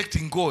people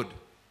rejecting God.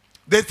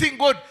 They think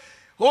God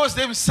owes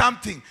them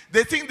something.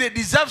 They think they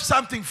deserve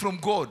something from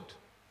God.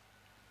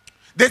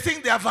 They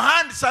think they have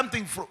earned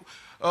something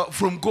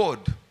from God.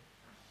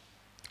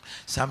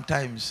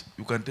 Sometimes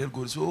you can tell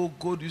God, oh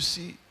God, you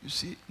see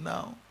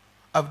now,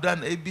 I've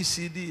done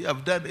ABCD,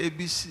 I've done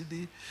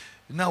ABCD.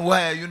 Now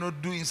why are you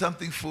not doing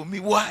something for me?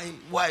 Why,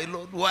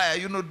 Lord? Why are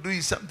you not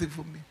doing something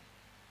for me?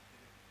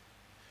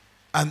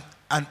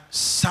 And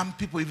some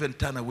people even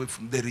turn away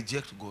from, they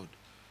reject God.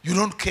 You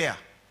don't care,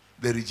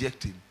 they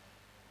reject him.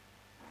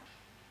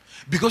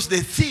 Because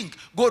they think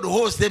God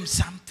owes them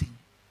something.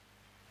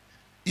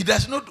 He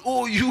does not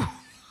owe you.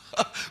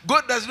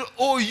 God does not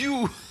owe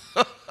you.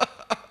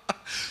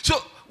 So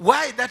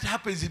why that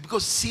happens is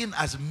because sin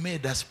has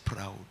made us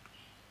proud.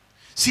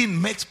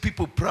 Sin makes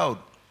people proud.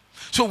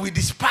 So we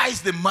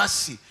despise the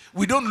mercy.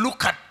 We don't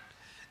look at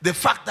the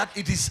fact that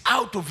it is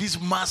out of his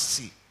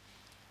mercy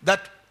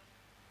that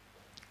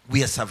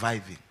we are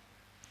surviving.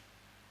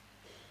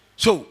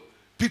 So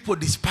people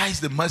despise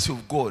the mercy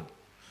of God.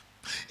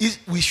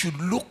 We should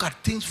look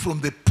at things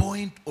from the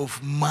point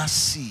of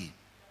mercy.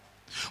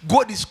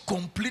 God is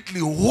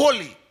completely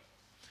holy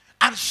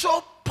and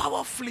so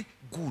powerfully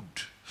good.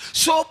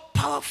 So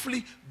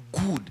powerfully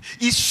good.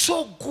 He's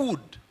so good.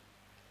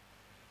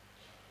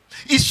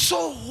 He's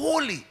so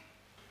holy.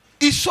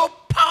 He's so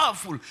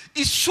powerful.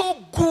 He's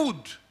so good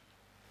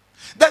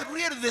that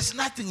really there's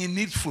nothing he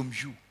needs from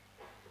you.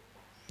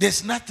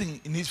 There's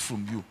nothing he needs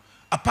from you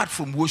apart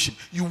from worship.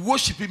 You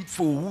worship him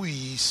for who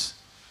he is.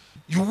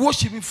 You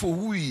worship him for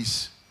who he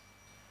is.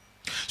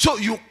 So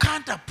you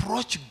can't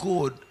approach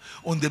God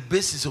on the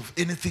basis of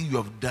anything you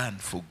have done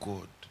for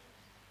God.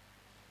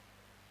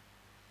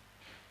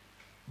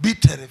 Be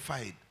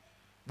terrified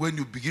when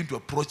you begin to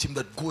approach him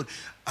that God,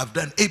 I've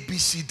done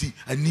ABCD,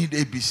 I need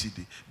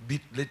ABCD.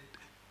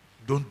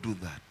 Don't do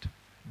that.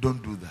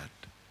 Don't do that.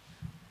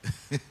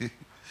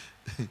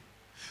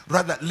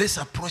 Rather, let's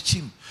approach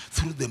him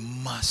through the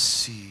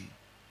mercy.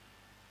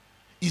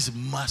 His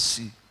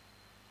mercy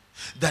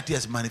that he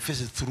has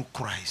manifested through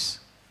Christ.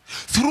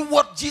 Through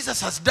what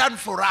Jesus has done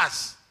for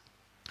us.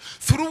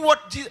 Through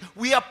what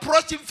we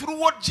approach him through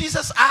what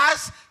Jesus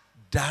has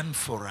done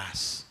for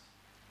us.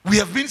 We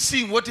have been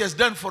seeing what he has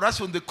done for us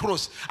on the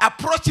cross.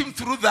 Approach him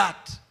through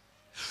that.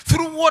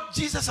 Through what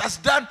Jesus has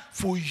done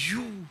for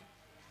you.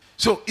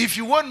 So if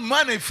you want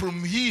money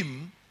from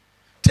him,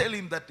 tell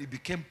him that he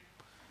became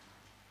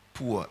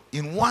poor.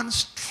 In one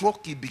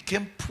stroke he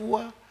became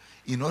poor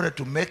in order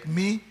to make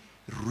me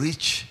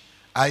rich.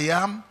 I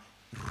am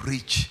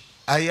rich.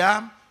 I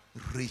am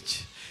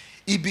rich.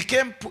 He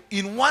became,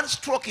 in one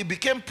stroke he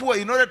became poor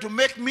in order to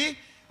make me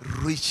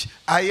rich.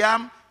 I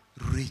am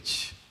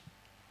rich.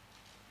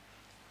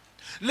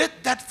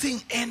 Let that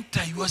thing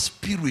enter your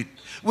spirit.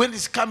 When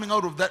it's coming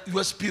out of that,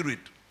 your spirit,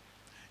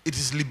 it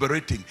is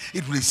liberating.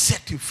 It will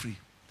set you free.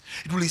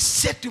 It will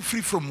set you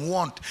free from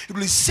want. It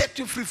will set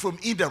you free from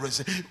ignorance.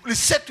 It will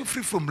set you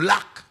free from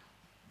lack.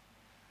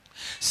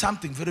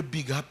 Something very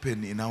big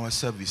happened in our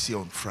service here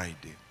on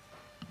Friday.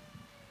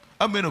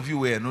 How many of you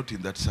were not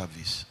in that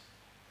service?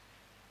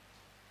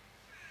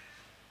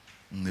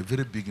 A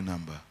very big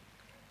number.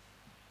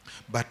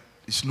 But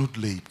it's not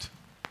late.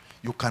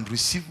 You can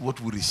receive what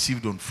we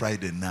received on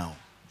Friday now.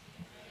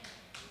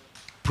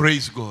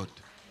 Praise God.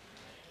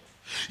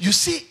 You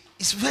see,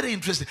 it's very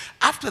interesting.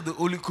 After the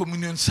Holy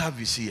Communion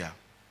service here,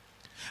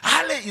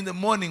 early in the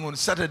morning on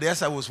Saturday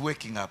as I was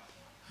waking up,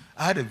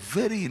 I had a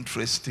very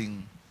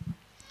interesting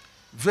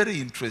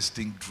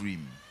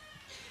dream.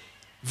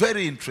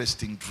 Very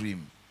interesting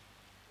dream.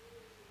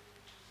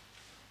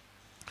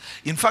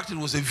 In fact, it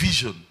was a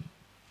vision.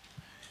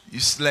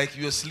 It's like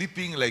you're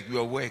sleeping, like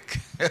you're awake.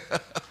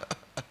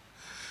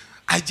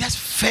 I just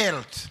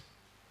felt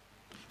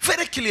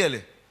very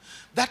clearly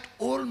that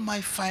all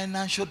my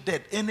financial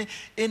debt, any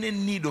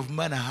need of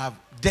mine I have,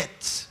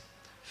 debts,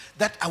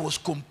 that I was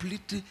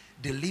completely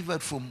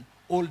delivered from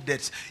all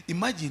debts.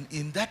 Imagine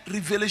in that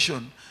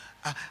revelation,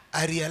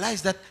 I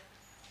realized that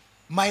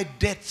my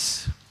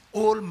debts,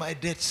 all my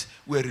debts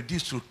were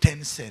reduced to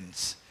 10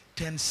 cents.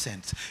 10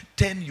 cents.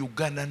 10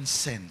 Ugandan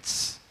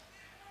cents.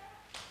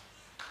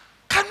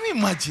 Can you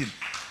imagine?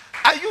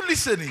 Are you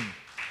listening?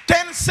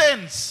 10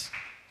 cents.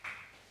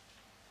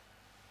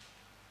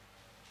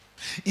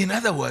 In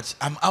other words,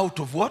 I'm out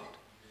of what?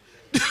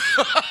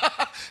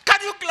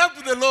 Can you clap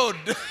to the Lord?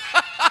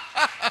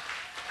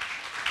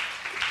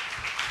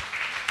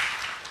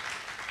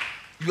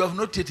 You have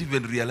not yet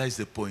even realized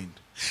the point.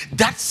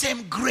 That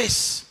same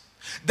grace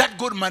that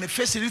God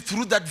manifested it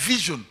through that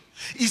vision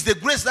is the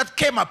grace that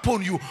came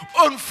upon you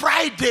on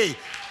Friday.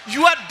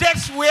 Your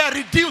debts were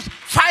reduced.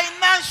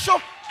 Financial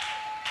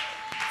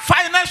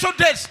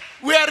debts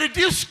were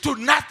reduced to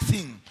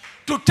nothing,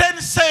 to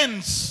 10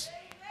 cents.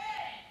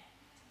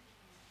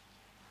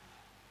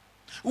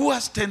 Who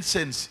has 10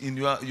 cents in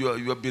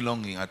your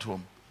belonging at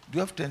home? Do you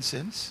have 10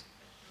 cents?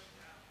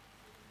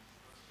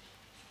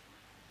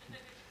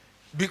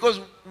 Because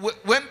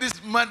when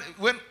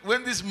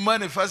this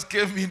money first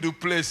came into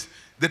place,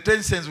 the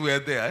 10 cents were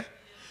there.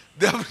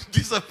 They have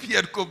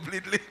disappeared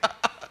completely.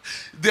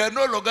 They are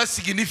no longer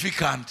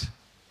significant.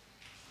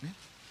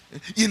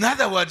 In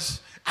other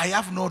words, I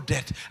have no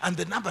debt. And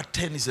the number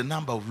 10 is a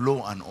number of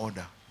law and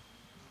order.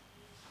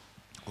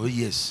 Oh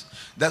yes.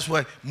 That's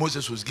why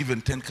Moses was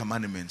given 10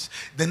 commandments.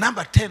 The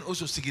number 10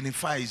 also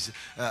signifies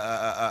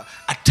a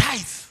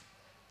tithe.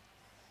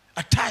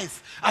 A tithe.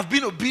 I've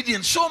been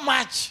obedient so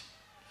much.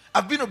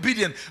 I've been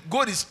obedient.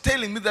 God is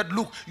telling me that,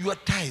 look, your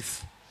tithe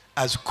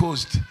has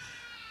caused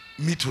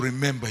me to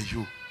remember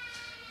you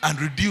and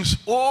reduce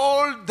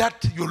all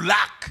that you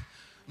lack.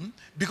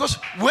 Because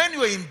when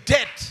you are in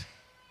debt,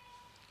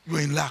 you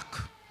are in lack.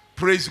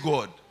 Praise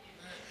God.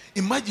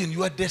 Imagine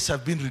your debts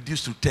have been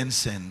reduced to 10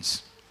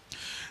 cents.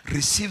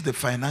 Receive the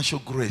financial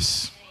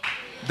grace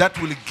that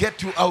will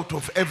get you out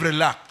of every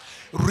lack.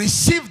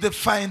 Receive the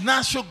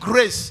financial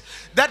grace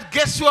that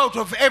gets you out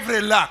of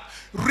every lack.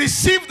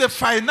 Receive the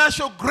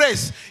financial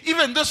grace.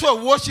 Even those who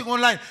are watching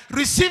online,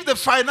 receive the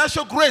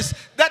financial grace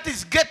that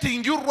is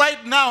getting you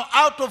right now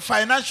out of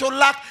financial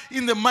lack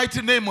in the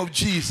mighty name of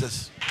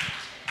Jesus.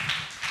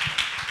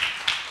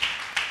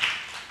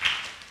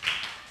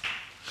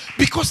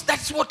 Because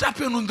that's what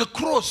happened on the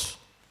cross.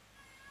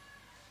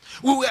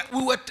 When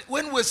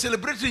we were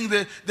celebrating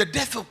the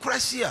death of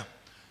Christ here,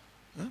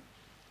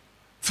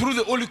 through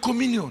the Holy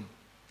Communion,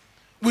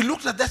 we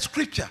looked at that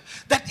scripture,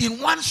 that in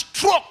one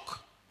stroke,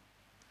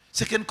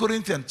 2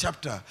 Corinthians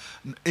chapter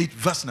 8,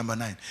 verse number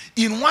 9,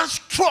 in one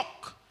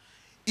stroke,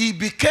 he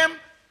became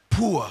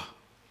poor,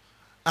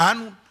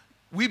 and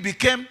we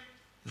became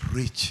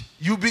rich.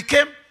 You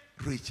became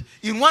rich.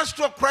 In one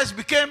stroke, Christ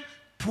became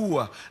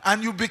poor,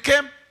 and you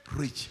became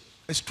rich.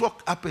 A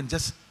stroke happened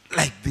just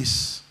like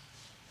this.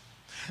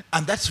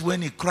 And that's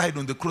when he cried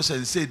on the cross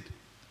and said,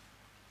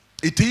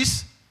 it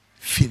is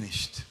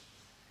finished.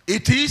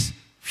 It is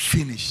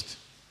finished.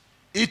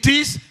 It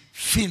is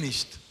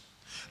finished.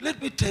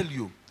 Let me tell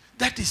you,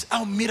 that is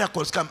how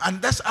miracles come.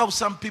 And that's how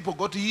some people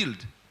got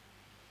healed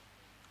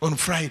on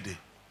Friday.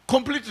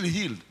 Completely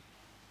healed.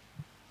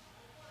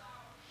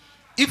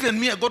 Even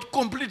me, I got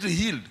completely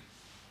healed.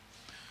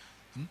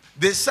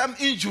 There's some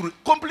injury,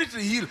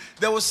 completely healed.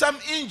 There was some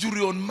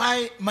injury on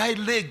my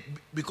leg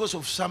because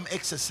of some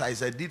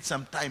exercise I did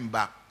some time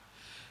back.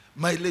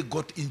 My leg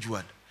got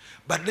injured.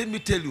 But let me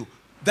tell you,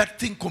 that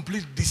thing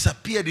completely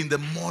disappeared in the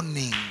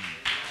morning.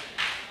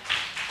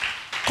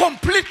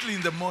 Completely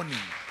in the morning.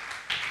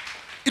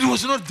 It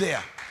was not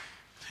there.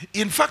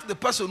 In fact, the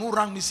person who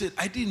rang me said,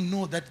 I didn't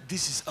know that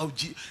this is how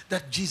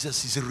that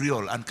Jesus is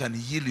real and can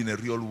heal in a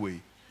real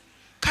way.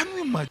 Can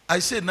you imagine? I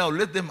said, now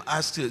let them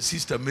ask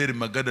Sister Mary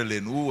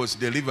Magdalene, who was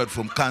delivered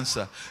from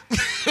cancer.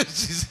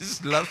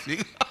 She's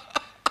laughing.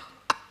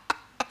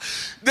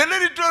 The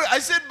lady told me, I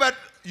said, but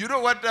you know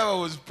what I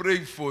was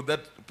praying for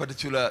that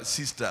particular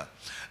sister.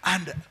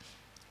 And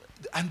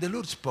the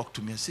Lord spoke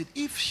to me and said,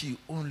 if she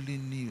only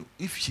knew,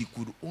 if she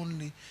could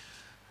only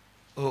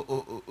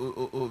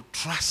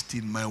trust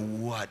in my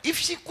word. If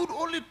she could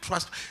only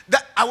trust.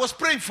 That I was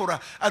praying for her.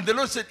 And the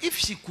Lord said, if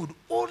she could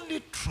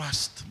only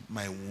trust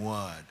my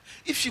word.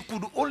 If she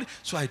could only.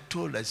 So I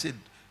told her, I said,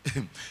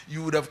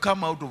 you would have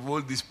come out of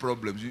all these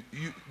problems.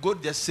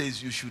 God just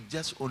says you should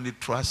just only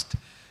trust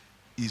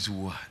his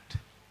word.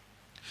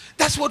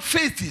 That's what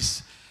faith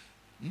is.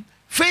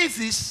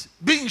 Faith is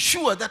being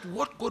sure that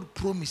what God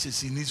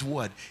promises in his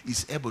word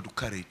is able to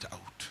carry it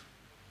out.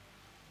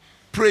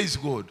 Praise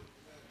God.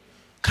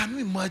 Can you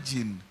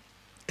imagine,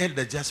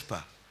 Elder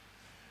Jasper,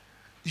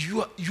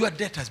 your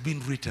debt has been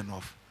written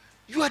off.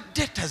 Your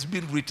debt has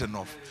been written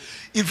off.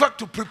 In fact,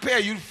 to prepare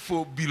you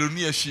for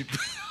billionaireship,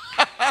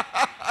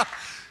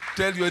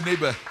 tell your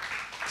neighbor,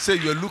 say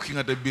you're looking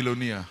at a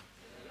billionaire.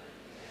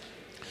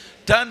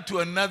 Turn to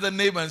another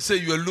neighbor and say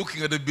you're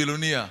looking at a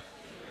billionaire.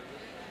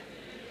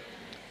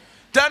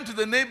 Turn to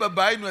the neighbor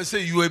behind you and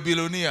say you're a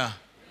billionaire.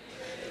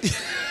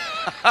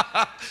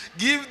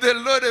 Give the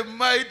Lord a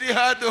mighty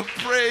hand of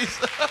praise.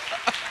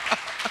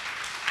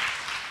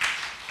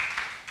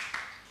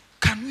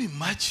 Can you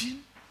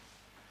imagine?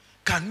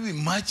 Can you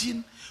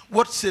imagine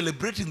what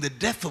celebrating the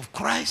death of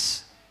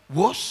Christ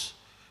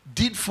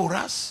did for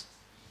us?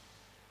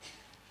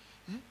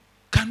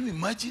 Can you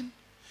imagine?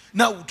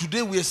 Now,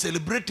 today we are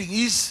celebrating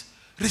his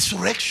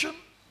resurrection.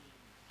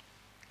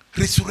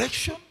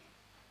 Resurrection.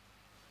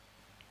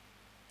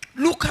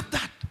 Look at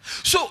that.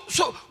 So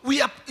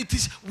we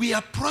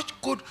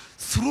approach God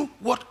through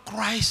what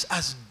Christ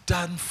has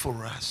done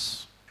for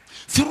us.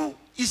 Through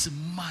his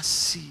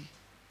mercy.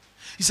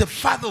 He's a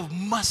Father of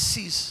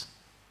mercies.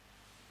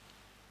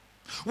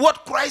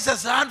 What Christ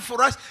has done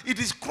for us, it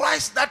is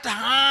Christ that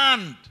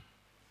hand.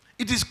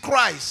 It is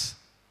Christ.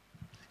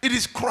 It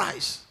is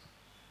Christ.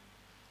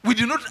 We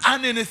do not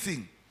earn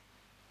anything.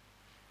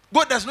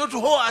 God does not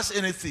owe us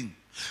anything.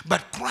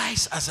 But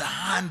Christ has a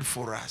hand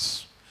for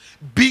us.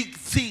 Big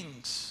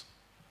things.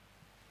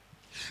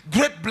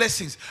 Great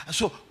blessings. And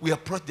so we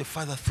approach the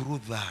Father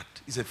through that.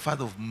 He's a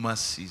Father of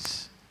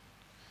mercies.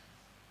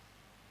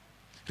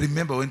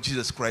 Remember when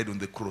Jesus cried on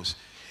the cross?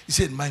 He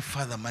said, my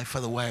Father,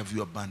 why have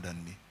you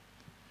abandoned me?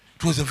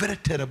 It was a very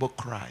terrible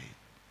cry.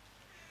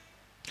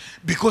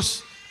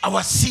 Because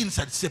our sins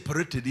had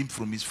separated him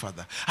from his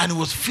Father. And he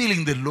was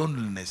feeling the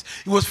loneliness.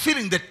 He was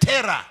feeling the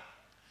terror.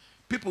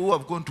 People who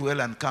have gone to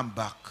hell and come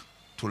back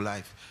to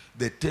life,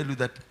 they tell you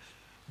that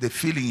the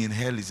feeling in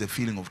hell is a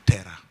feeling of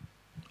terror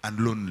and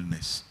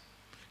loneliness.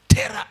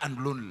 Terror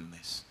and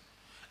loneliness.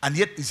 And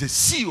yet it's a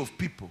sea of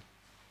people.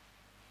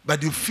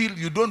 But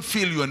you don't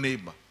feel your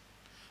neighbor.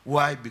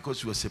 Why?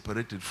 Because you are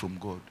separated from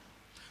God.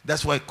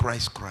 That's why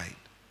Christ cried.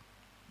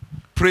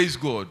 Praise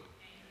God.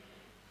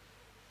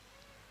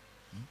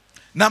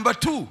 Number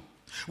 2,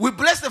 we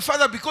bless the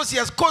Father because he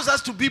has caused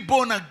us to be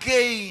born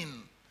again.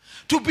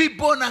 To be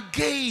born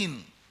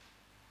again.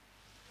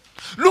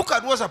 Look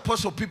at what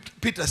Apostle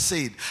Peter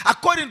said.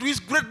 According to his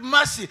great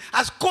mercy,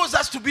 has caused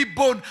us to be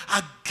born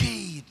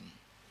again.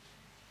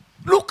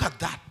 Look at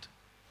that.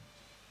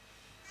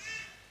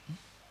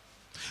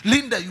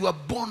 Linda, you are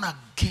born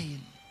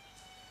again.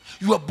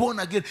 You are born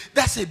again.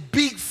 That's a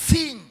big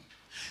thing.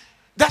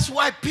 That's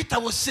why Peter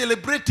was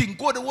celebrating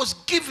God and was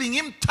giving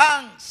him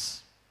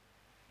thanks.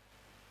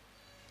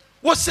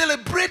 Was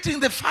celebrating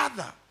the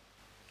Father.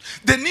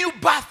 The new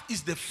birth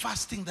is the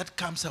first thing that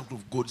comes out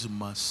of God's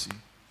mercy.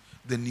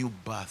 The new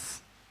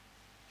birth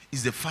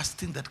is the first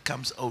thing that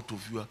comes out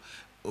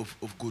of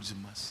God's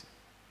mercy.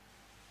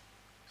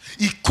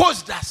 He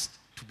caused us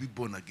to be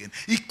born again.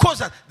 He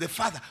caused us, the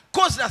Father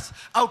caused us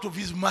out of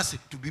his mercy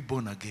to be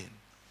born again.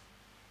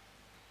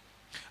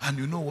 And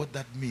you know what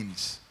that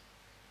means?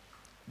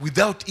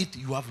 Without it,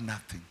 you have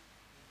nothing.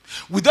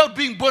 Without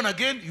being born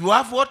again, you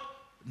have what?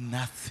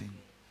 Nothing.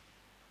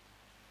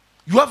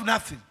 You have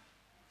nothing.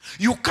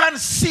 You can't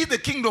see the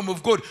kingdom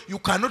of God. You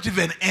cannot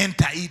even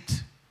enter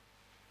it.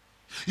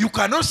 You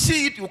cannot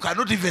see it. You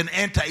cannot even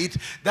enter it.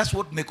 That's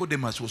what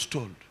Nicodemus was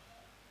told.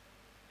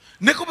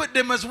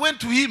 Nicodemus went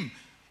to him.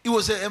 He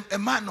was a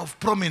man of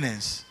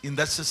prominence in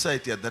that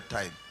society at that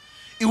time.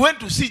 He went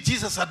to see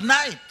Jesus at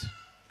night.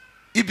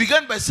 He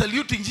began by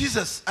saluting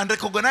Jesus and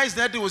recognized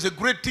that he was a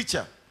great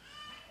teacher.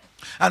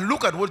 And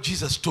look at what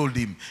Jesus told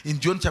him in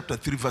John chapter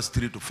 3 verse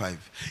 3 to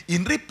 5.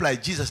 In reply,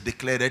 Jesus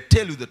declared, I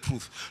tell you the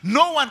truth.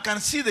 No one can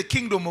see the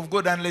kingdom of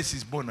God unless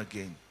he's born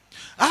again.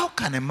 How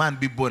can a man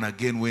be born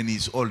again when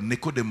he's old?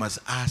 Nicodemus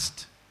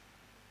asked.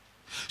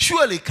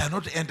 Surely he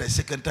cannot enter a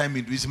second time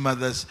into his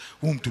mother's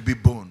womb to be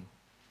born.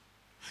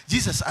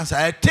 Jesus answered,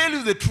 I tell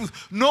you the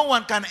truth. No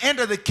one can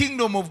enter the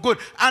kingdom of God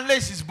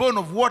unless he's born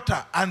of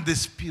water and the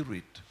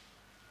Spirit.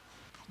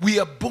 We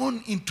are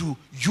born into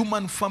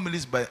human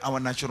families by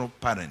our natural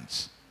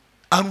parents.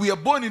 And we are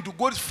born into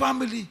God's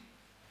family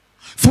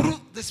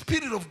through the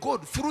Spirit of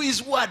God, through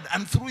his word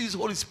and through his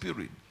Holy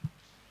Spirit.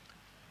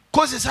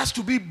 Causes us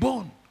to be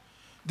born.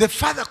 The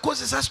Father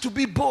causes us to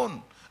be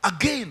born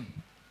again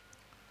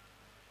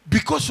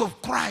because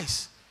of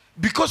Christ.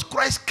 Because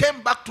Christ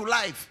came back to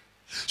life.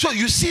 So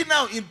you see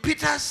now in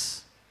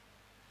Peter's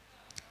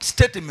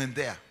statement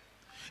there,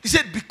 he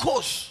said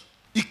because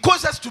he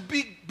caused us to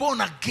be born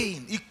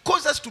again. He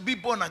caused us to be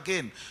born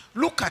again.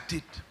 Look at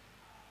it.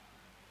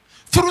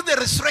 Through the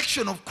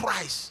resurrection of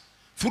Christ.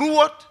 Through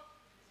what?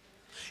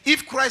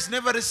 If Christ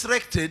never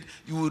resurrected,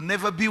 you will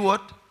never be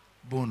what?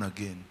 Born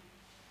again.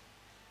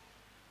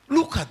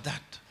 Look at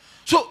that.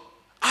 So,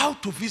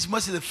 out of his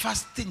mercy, the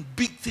first thing,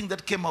 big thing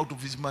that came out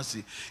of his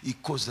mercy, he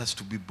caused us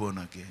to be born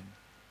again.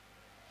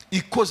 He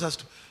caused us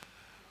to.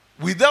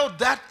 Without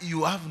that,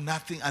 you have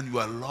nothing and you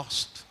are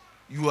lost.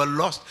 You are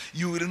lost.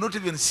 You will not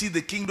even see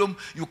the kingdom.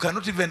 You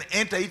cannot even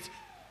enter it.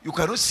 You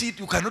cannot see it.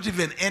 You cannot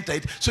even enter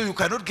it. So you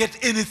cannot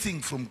get anything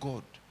from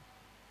God.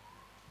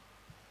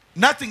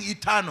 Nothing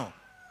eternal.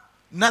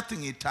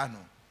 Nothing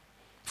eternal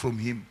from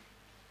him.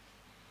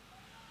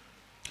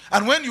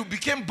 And when you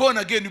became born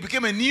again, you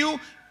became a new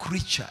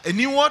creature. A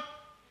new what?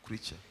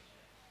 Creature.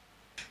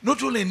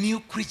 Not only a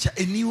new creature,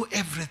 a new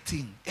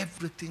everything.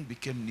 Everything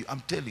became new.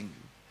 I'm telling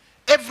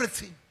you.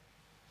 Everything.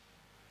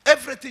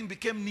 Everything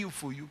became new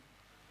for you.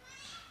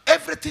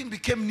 Everything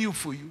became new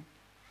for you.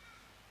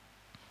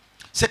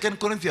 2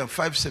 Corinthians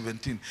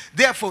 5:17.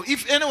 Therefore,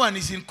 if anyone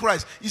is in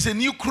Christ, is a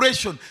new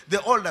creation.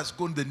 The old has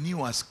gone, the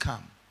new has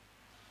come.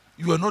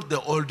 You are not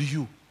the old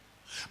you.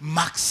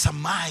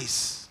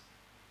 Maximize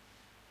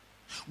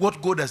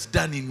what God has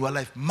done in your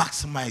life.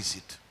 Maximize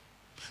it.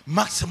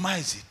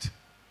 Maximize it.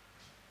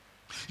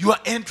 Your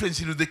entrance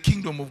into the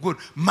kingdom of God.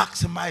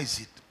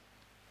 Maximize it.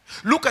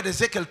 Look at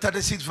Ezekiel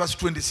 36 verse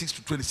 26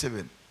 to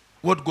 27.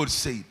 What God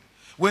said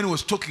when he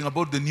was talking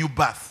about the new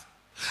birth.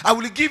 I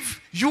will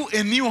give you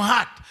a new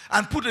heart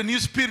and put a new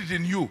spirit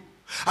in you.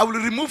 I will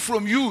remove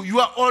from you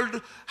your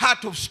old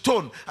heart of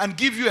stone and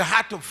give you a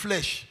heart of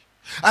flesh.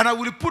 And I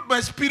will put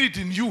my spirit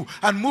in you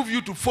and move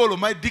you to follow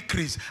my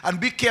decrees and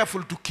be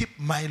careful to keep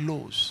my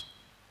laws.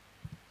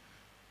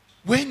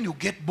 When you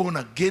get born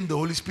again, the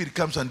Holy Spirit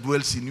comes and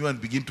dwells in you and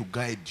begins to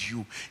guide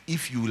you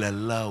if you will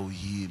allow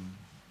him.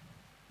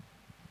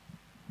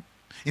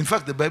 In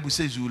fact, the Bible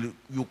says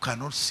you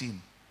cannot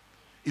sin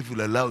if you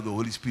allow the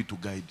Holy Spirit to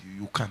guide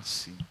you. You can't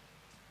sin.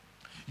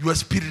 Your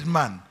spirit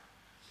man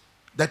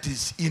that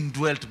is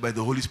indwelt by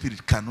the Holy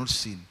Spirit cannot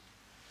sin.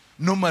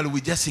 Normally,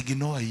 we just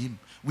ignore him.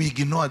 We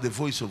ignore the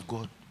voice of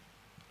God.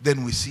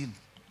 Then we sin.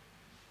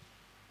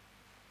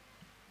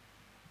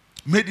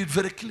 Made it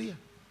very clear.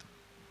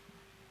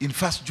 In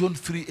 1 John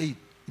 3:8,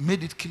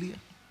 made it clear.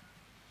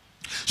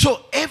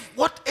 So,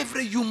 what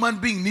every human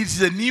being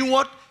needs is a new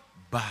what?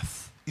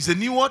 Birth. Is a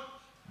new what?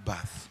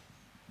 Birth.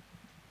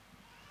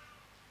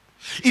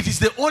 It is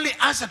the only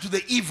answer to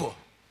the evil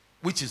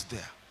which is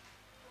there.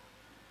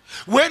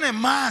 When a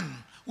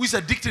man who is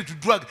addicted to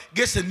drug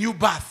gets a new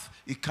birth,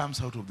 he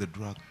comes out of the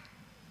drug.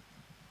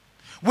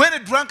 When a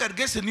drunkard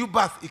gets a new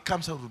birth, he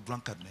comes out of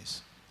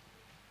drunkardness.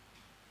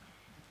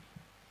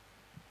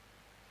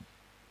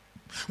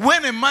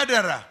 When a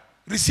murderer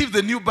receives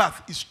the new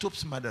birth, he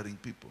stops murdering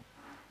people.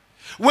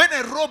 When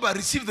a robber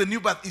receives the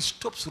new birth, he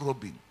stops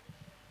robbing.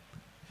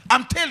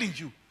 I'm telling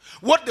you,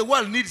 what the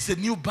world needs is a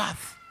new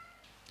birth.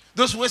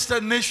 Those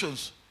Western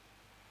nations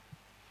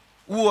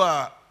who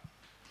are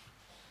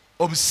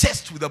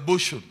obsessed with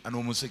abortion and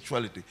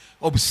homosexuality,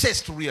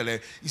 obsessed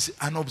really, is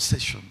an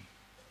obsession.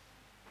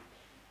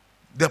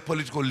 Their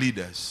political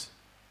leaders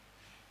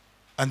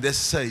and their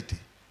society,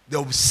 they're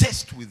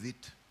obsessed with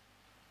it.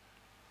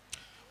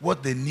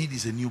 What they need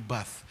is a new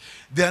birth.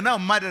 They are now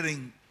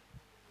murdering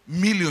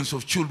millions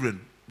of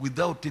children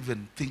without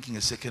even thinking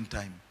a second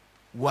time.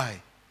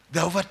 Why?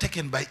 They're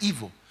overtaken by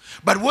evil.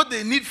 But what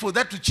they need for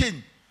that to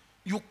change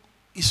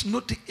is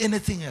not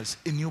anything else.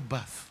 A new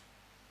birth.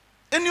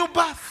 A new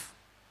birth.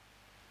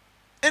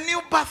 A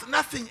new birth,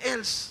 nothing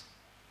else.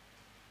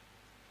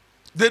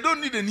 They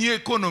don't need a new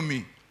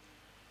economy.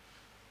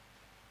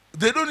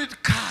 They don't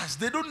need cars.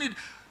 They don't need,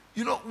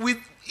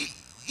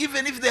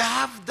 even if they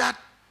have that,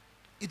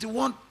 it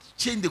won't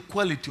change the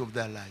quality of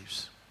their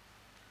lives.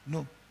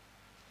 No.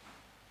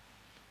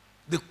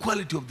 The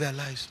quality of their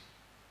lives.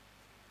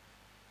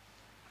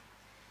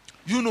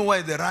 You know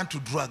why they run to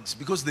drugs?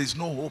 Because there's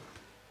no hope.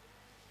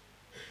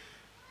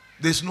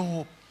 There's no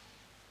hope.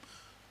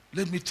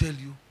 Let me tell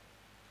you.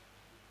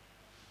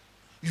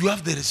 You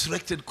have the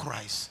resurrected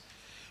Christ.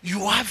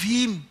 You have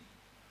him.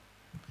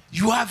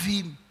 You have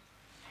him.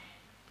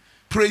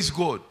 Praise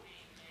God.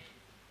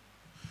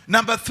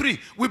 Number 3,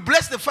 we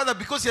bless the Father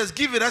because he has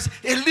given us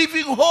a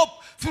living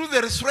hope through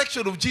the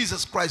resurrection of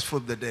Jesus Christ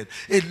from the dead.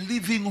 A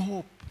living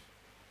hope.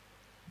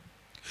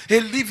 A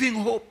living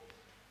hope.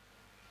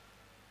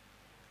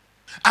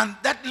 And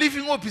that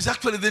living hope is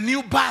actually the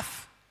new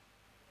birth.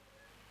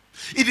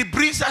 It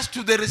brings us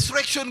to the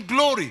resurrection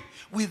glory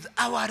with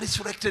our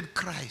resurrected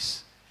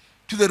Christ.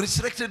 To the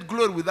resurrected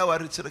glory with our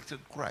resurrected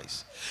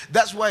Christ.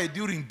 That's why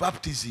during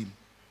baptism,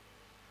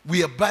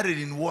 we are buried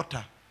in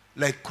water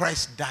like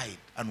Christ died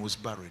and was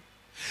buried.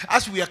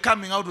 As we are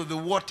coming out of the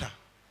water,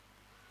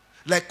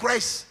 like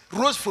Christ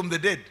rose from the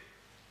dead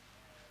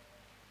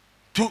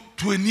to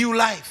a new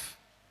life,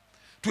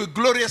 to a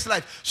glorious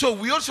life. So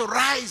we also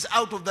rise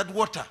out of that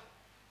water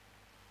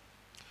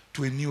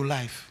to a new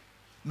life.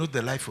 Not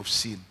the life of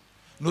sin,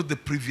 not the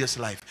previous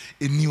life,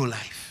 a new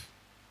life.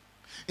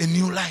 A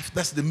new life,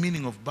 that's the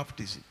meaning of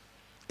baptism.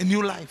 A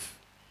new life.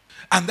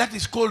 And that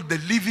is called the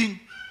living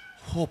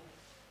hope.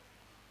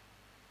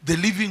 The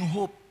living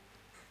hope.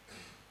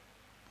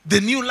 The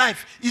new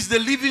life is the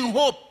living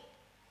hope.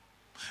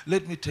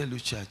 Let me tell you,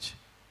 church.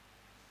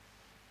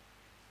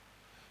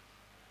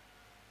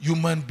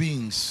 Human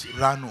beings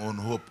run on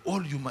hope. All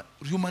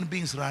human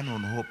beings run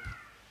on hope.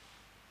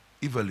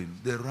 Evelyn,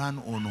 they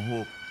run on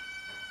hope.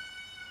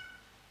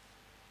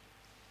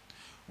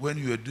 When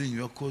you were doing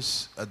your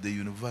course at the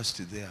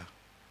university there,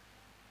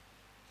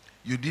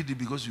 you did it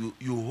because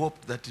you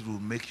hoped that it will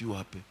make you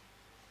happy.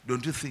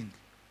 Don't you think?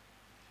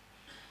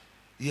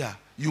 Yeah,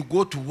 you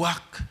go to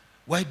work.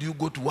 Why do you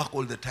go to work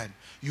all the time?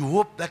 You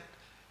hope that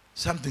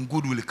something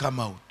good will come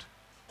out.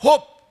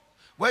 Hope.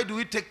 Why do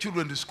we take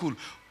children to school?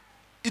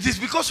 It is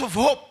because of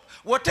hope.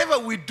 Whatever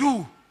we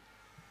do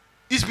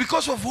is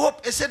because of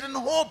hope, a certain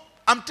hope.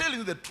 I'm telling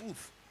you the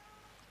truth.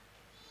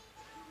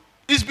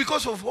 It's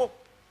because of hope.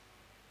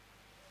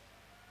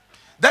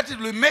 That it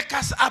will make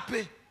us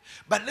happy.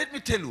 But let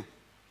me tell you,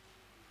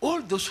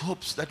 all those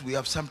hopes that we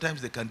have,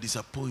 sometimes they can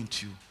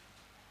disappoint you.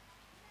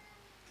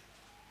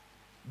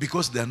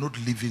 Because they are not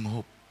living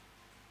hope.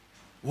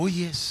 Oh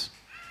yes.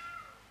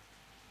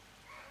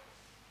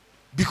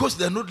 Because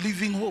they are not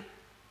living hope.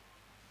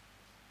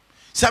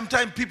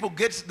 Sometimes people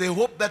get the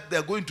hope that they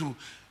are going to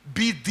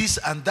be this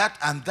and that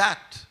and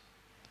that.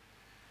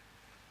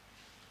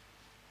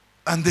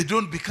 And they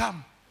don't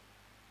become.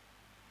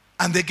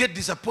 And they get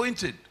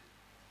disappointed.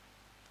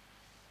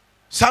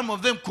 Some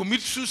of them commit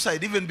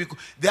suicide even because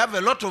they have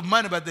a lot of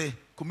money, but they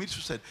commit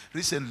suicide.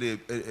 Recently,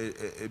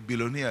 a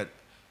billionaire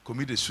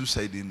committed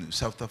suicide in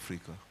South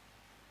Africa.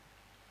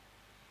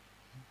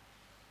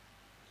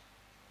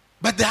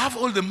 But they have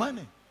all the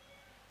money.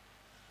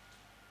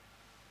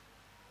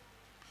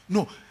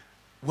 No,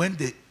 when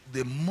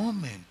the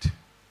moment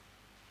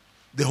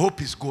the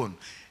hope is gone,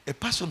 A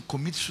person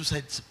commits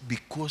suicide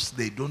because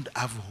they don't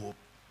have hope.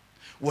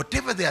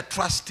 Whatever they are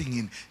trusting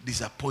in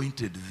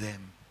disappointed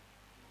them.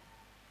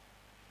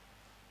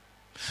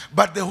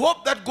 But the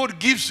hope that God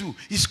gives you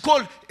is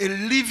called a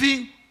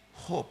living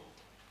hope.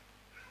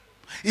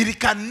 It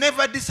can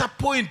never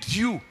disappoint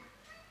you.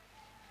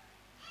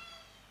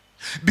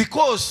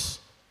 Because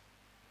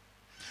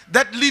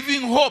that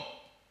living hope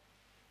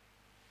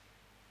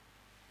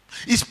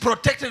is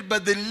protected by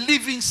the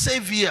living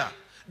Savior,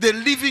 the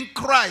living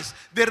Christ,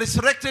 the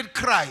resurrected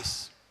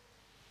Christ.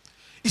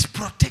 Is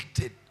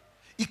protected.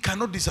 It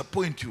cannot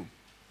disappoint you.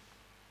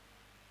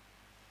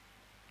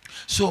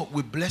 So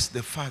we bless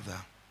the Father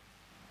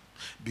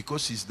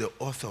because he's the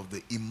author of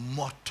the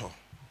immortal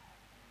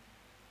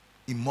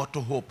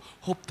hope.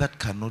 Hope that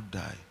cannot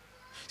die.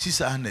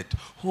 Sister Annette,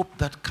 hope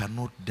that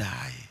cannot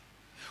die.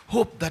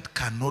 Hope that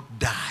cannot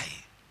die.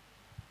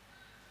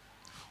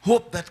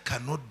 Hope that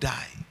cannot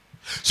die.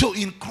 So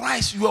in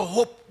Christ, your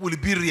hope will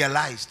be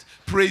realized.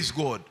 Praise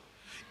God.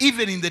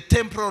 Even in the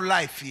temporal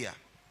life here.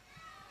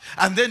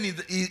 And then in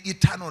the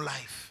eternal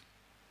life.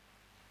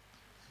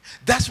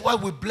 That's why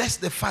we bless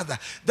the Father.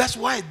 That's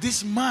why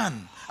this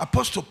man,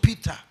 Apostle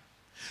Peter,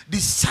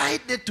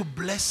 decided to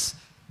bless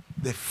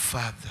the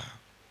Father.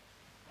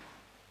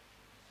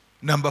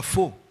 Number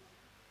 4,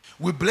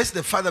 we bless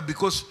the Father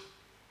because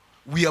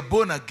we are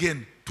born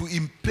again to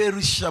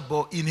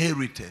imperishable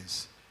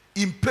inheritance.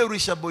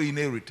 Imperishable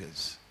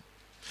inheritance.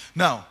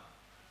 Now,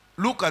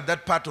 look at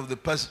that part of the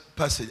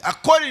passage.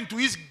 According to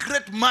his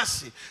great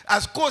mercy,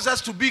 has caused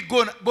us to be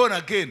born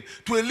again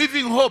to a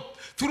living hope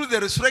through the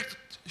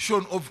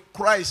resurrection of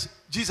Christ,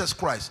 Jesus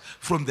Christ,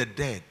 from the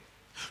dead.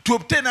 To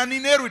obtain an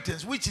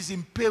inheritance which is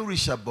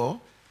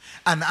imperishable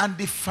and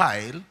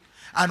undefiled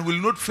and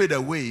will not fade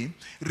away,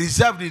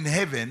 reserved in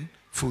heaven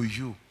for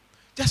you.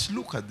 Just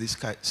look at this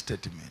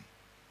statement.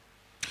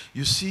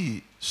 You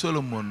see,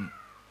 Solomon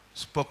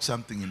spoke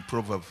something in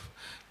Proverbs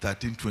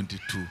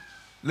 13:22.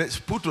 Let's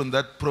put on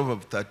that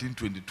Proverbs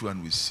 13:22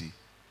 and we see.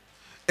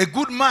 A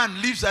good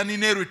man leaves an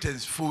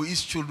inheritance for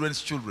his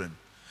children's children,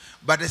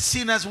 but a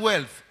sinner's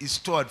wealth is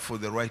stored for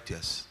the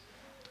righteous.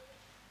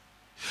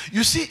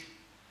 You see,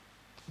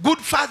 good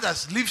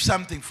fathers leave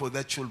something for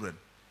their children.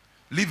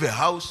 Leave a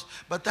house,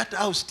 but that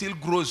house still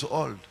grows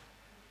old.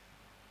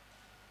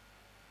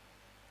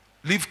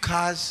 Leave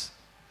cars,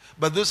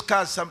 but those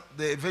cars,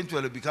 they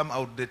eventually become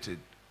outdated.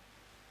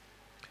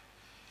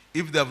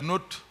 If they have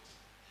not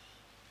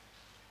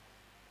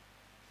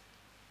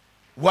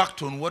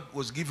worked on what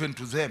was given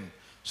to them,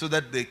 so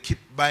that they keep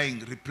buying,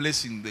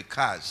 replacing the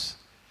cars,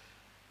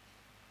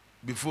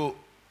 before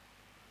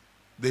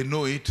they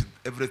know it,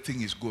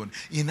 everything is gone.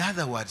 In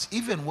other words,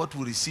 even what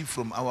we receive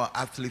from our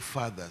earthly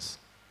fathers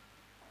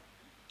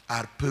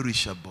are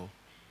perishable.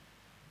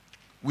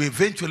 We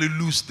eventually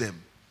lose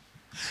them.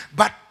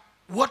 But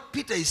what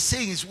Peter is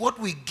saying is what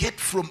we get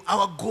from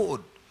our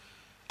God,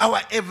 our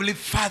heavenly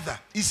Father,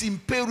 is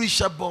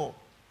imperishable.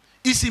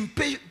 It's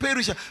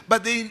imperishable.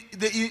 But the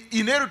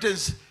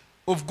inheritance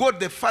of God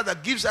the Father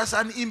gives us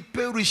an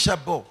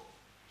imperishable,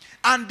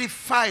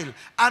 undefiled,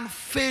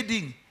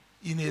 unfading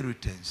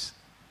inheritance.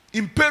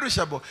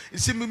 Imperishable, it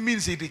simply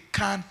means it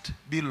can't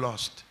be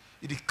lost.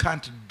 It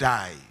can't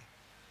die.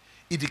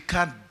 It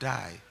can't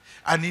die.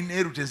 An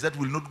inheritance that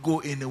will not go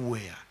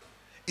anywhere.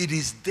 It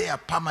is there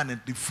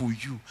permanently for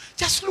you.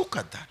 Just look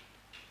at that.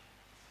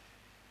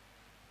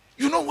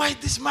 You know why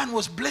this man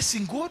was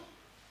blessing God?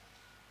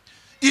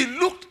 He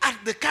looked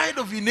at the kind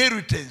of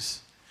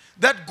inheritance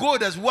that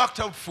God has worked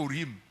out for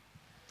him,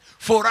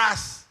 for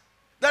us,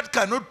 that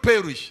cannot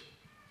perish,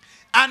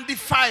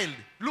 undefiled.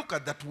 Look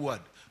at that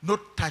word.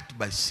 Not touched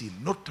by sin.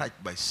 Not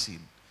touched by sin.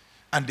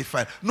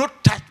 Undefiled.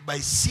 Not touched by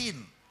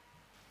sin.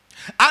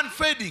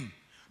 Unfading.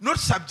 Not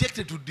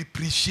subjected to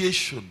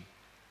depreciation.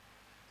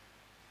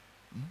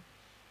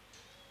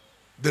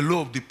 The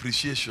law of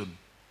depreciation.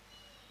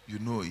 You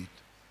know it.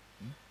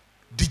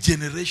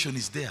 Degeneration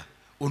is there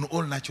on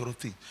all natural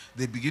things.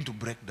 They begin to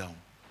break down.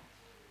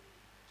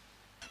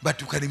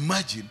 But you can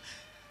imagine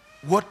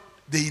what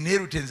the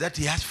inheritance that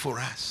he has for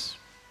us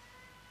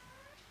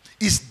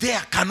is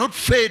there, cannot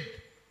fade.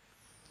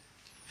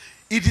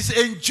 It is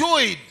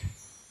enjoyed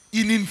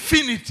in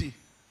infinity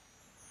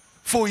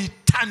for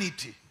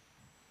eternity.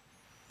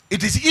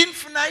 It is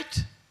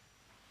infinite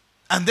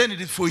and then it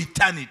is for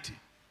eternity.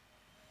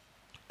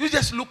 You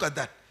just look at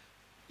that.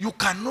 You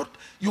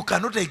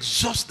cannot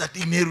exhaust that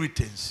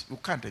inheritance. You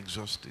can't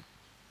exhaust it.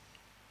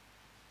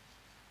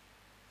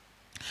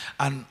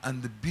 And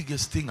the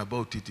biggest thing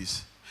about it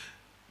is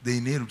the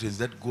inheritance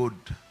that God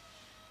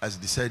has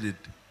decided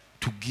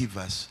to give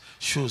us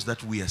shows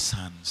that we are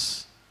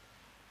sons.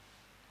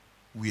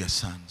 We are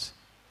sons.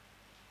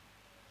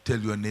 Tell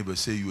your neighbor,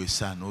 say you're a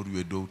son or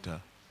you're a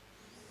daughter.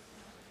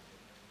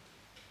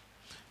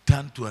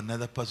 Turn to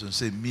another person,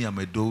 say, me, I'm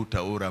a daughter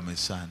or I'm a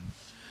son.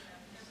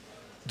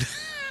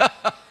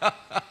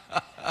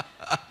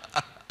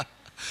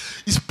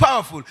 It's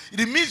powerful.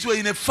 It means we're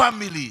in a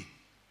family.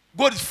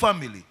 God's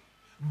family.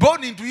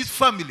 Born into his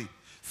family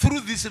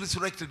through this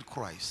resurrected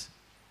Christ.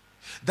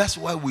 That's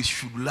why we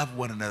should love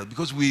one another,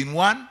 because we're in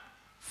one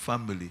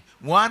family,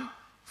 one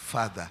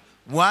Father,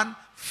 one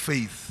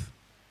faith,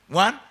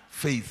 one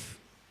faith.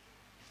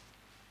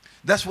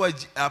 That's why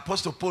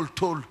Apostle Paul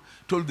told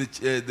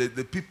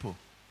the people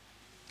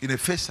in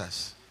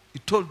Ephesus, he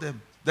told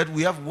them that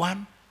we have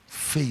one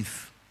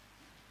faith,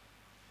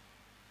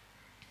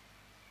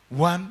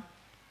 one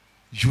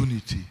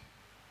unity,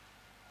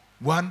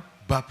 one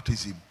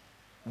baptism,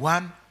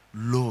 one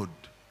Lord.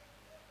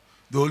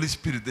 The Holy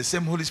Spirit, the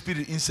same Holy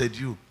Spirit inside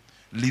you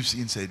lives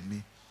inside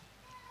me.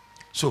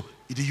 So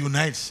it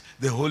unites,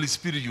 the Holy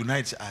Spirit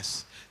unites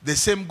us. The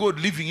same God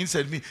living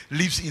inside me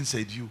lives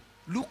inside you.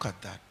 Look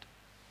at that.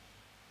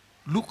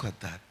 Look at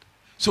that.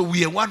 So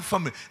we are one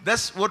family.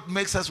 That's what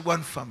makes us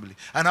one family.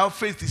 And our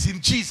faith is in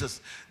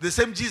Jesus. The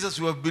same Jesus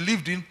we have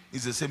believed in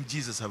is the same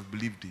Jesus I've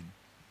believed in.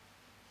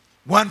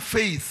 One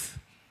faith.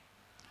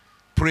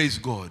 Praise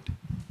God.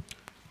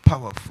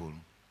 Powerful.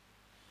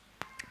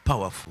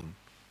 Powerful.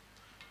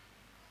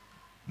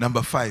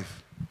 Number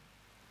 5.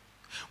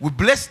 We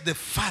bless the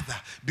Father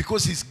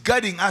because he's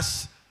guiding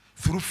us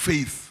through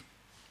faith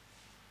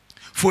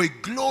for a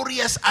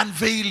glorious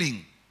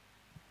unveiling.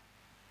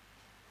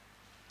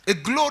 A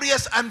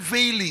glorious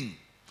unveiling.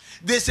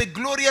 There's a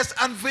glorious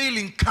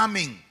unveiling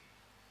coming.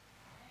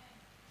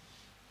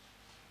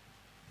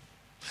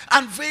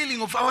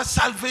 Unveiling of our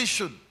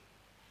salvation.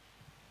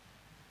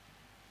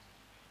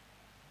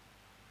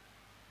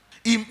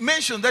 He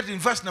mentioned that in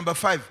verse number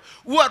 5.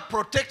 Who are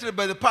protected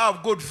by the power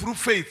of God through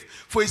faith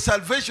for his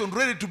salvation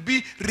ready to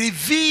be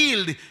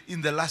revealed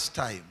in the last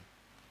time.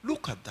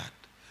 Look at that.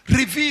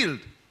 Revealed.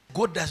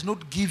 God does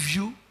not give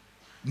you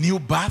new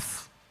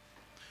birth.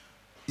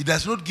 He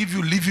does not give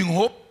you living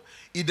hope.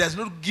 He does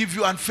not give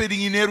you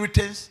unfading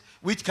inheritance,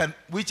 which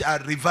are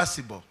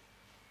reversible.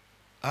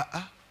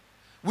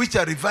 Which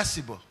are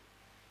reversible.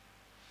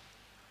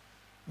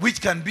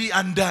 Which can be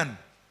undone.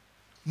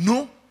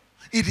 No,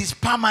 it is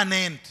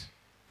permanent.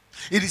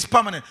 It is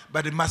permanent,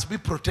 but it must be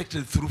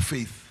protected through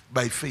faith,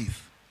 by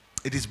faith.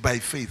 It is by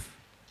faith.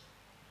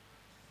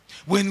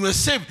 When you are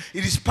saved,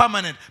 it is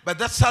permanent, but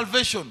that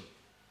salvation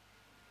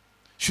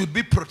should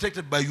be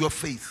protected by your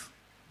faith.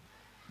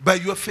 By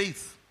your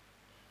faith.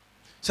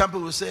 Some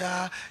people will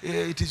say,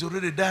 it is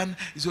already done,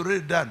 it's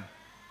already done.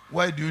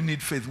 Why do you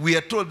need faith? We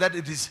are told that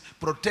it is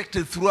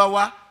protected through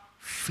our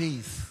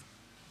faith.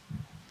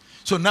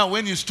 So now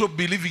when you stop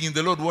believing in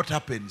the Lord, what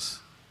happens?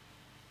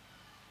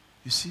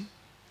 You see?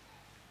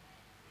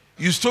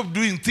 You stop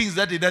doing things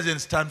that it doesn't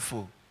stand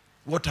for.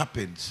 What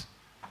happens?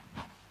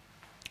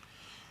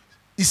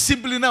 It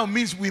simply now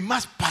means we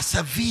must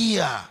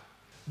persevere.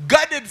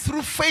 Guided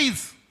through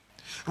faith.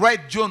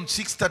 Write John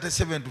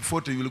 6:37 to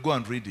 40. You will go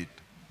and read it.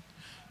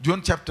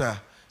 John chapter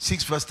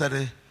 6 verse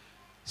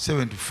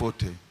 37 to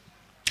 40.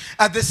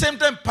 At the same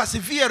time,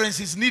 perseverance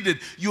is needed.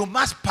 You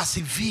must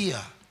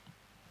persevere.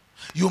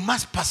 You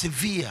must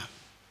persevere.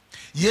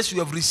 Yes, you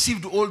have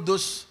received all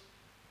those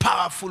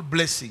powerful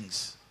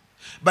blessings.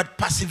 But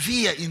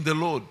persevere in the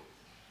Lord.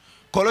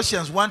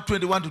 Colossians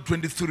 1:21 to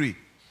 23.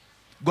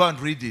 Go and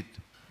read it.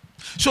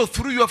 So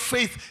through your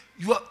faith,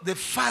 the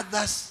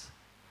Father's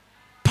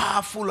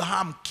powerful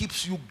arm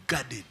keeps you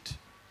guarded.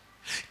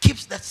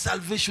 Keeps that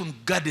salvation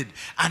guarded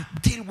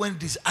until when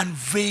it is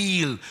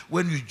unveiled,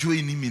 when you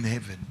join him in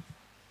heaven.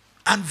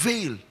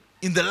 Unveiled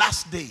in the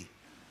last day.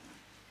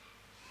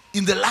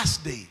 In the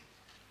last day.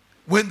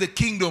 When the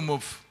kingdom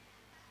of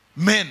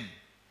men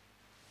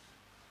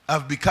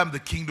have become the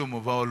kingdom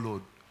of our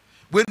Lord.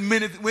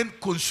 When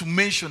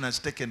consummation has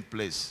taken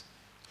place.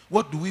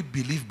 What do we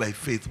believe by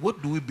faith?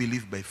 What do we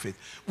believe by faith?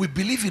 We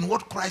believe in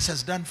what Christ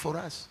has done for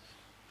us.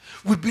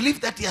 We believe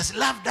that he has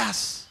loved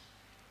us.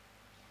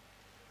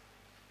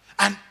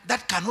 And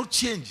that cannot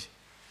change.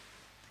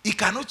 He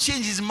cannot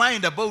change his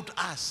mind about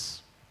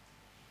us.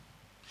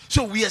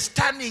 So we are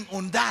standing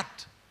on that.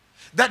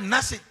 That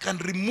nothing can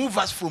remove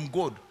us from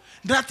God.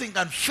 Nothing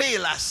can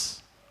fail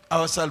us,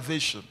 our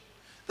salvation.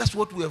 That's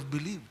what we have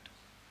believed.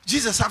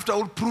 Jesus, after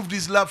all, proved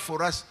his love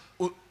for us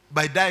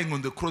by dying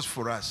on the cross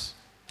for us.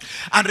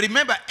 And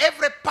remember,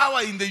 every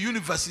power in the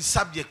universe is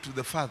subject to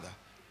the Father.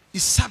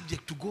 Is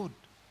subject to God.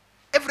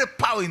 Every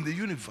power in the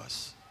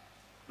universe.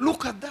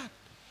 Look at that.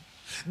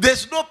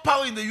 There's no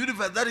power in the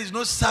universe that is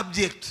not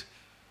subject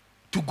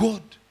to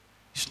God.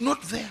 It's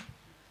not there.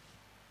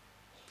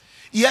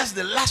 He has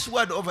the last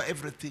word over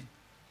everything.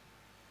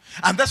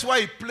 And that's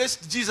why he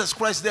placed Jesus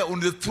Christ there on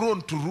the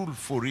throne to rule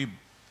for him.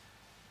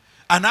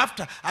 And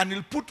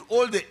he'll put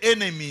all the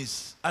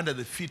enemies under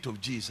the feet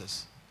of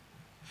Jesus.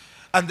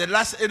 And the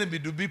last enemy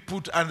to be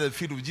put under the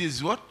feet of Jesus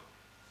is what?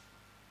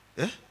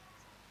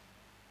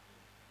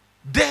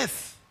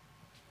 Death.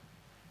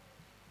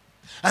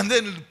 And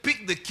then he'll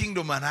pick the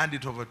kingdom and hand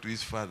it over to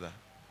his Father.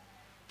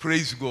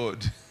 Praise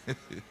God.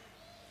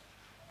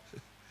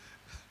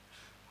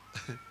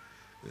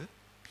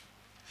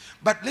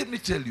 But let me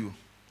tell you,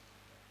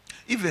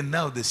 even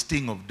now the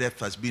sting of death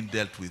has been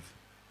dealt with.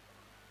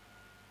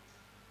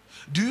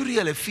 Do you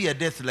really fear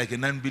death like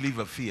an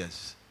unbeliever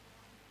fears?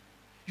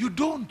 You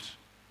don't.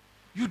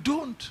 You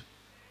don't.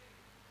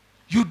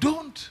 You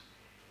don't.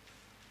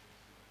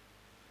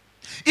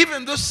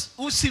 Even those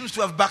who seems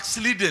to have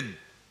backslidden,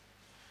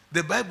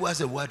 the Bible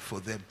has a word for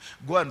them.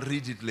 Go and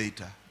read it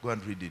later. Go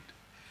and read it.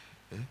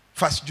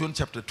 1 John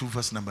chapter 2,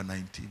 verse number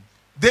 19.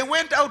 They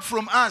went out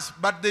from us,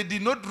 but they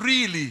did not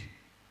really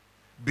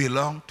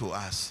belong to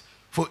us.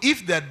 For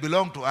if they had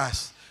belonged to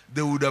us,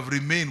 they would have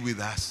remained with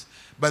us.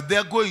 But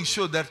their going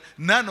showed that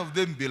none of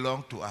them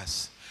belong to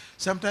us.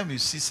 Sometimes you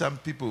see some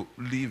people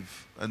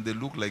live and they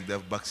look like they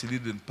have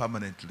backslidden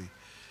permanently.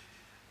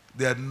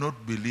 They had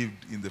not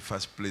believed in the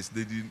first place.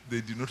 They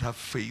did not have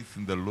faith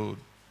in the Lord.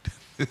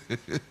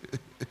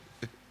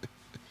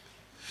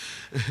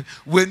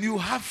 When you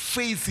have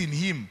faith in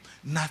Him,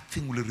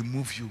 nothing will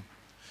remove you.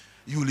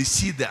 You will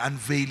see the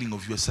unveiling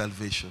of your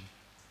salvation.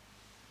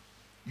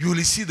 You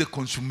will see the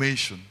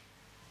consummation.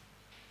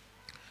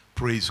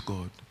 Praise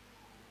God.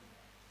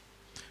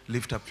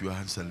 Lift up your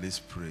hands and let's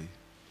pray.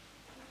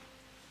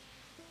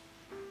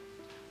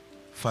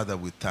 Father,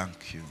 we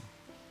thank you.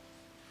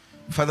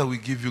 Father, we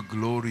give you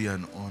glory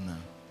and honor.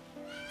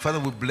 Father,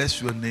 we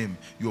bless your name.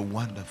 You're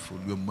wonderful,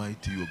 you're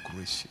mighty, you're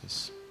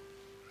gracious.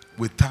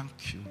 We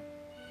thank you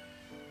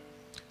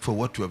for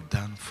what you have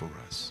done for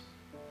us.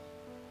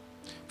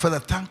 Father,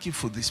 thank you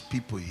for these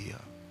people here,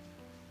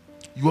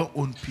 your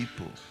own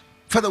people.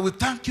 Father, we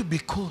thank you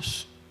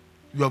because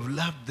you have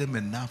loved them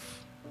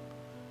enough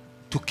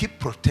to keep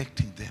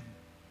protecting them.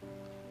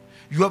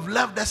 You have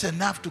loved us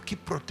enough to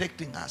keep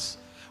protecting us.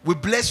 We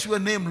bless your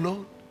name,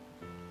 Lord.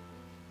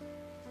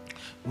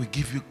 We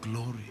give you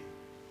glory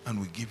and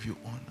we give you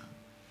honor.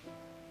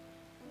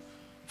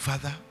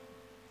 Father,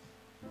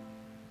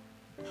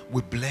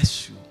 we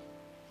bless you.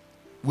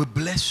 We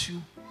bless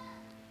you.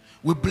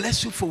 We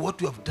bless you for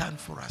what you have done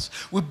for us.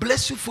 We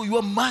bless you for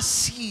your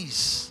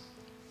mercies.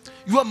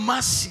 Your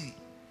mercy.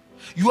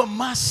 Your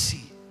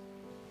mercy.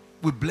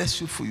 We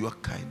bless you for your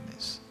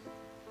kindness.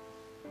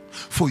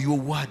 For your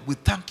word. We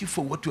thank you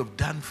for what you have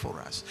done for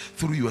us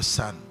through your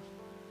Son.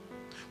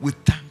 We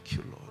thank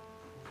you,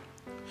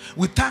 Lord.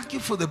 We thank you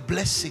for the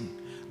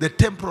blessing, the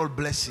temporal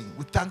blessing.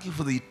 We thank you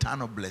for the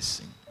eternal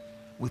blessing.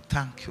 We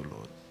thank you,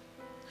 Lord.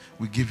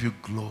 We give you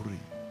glory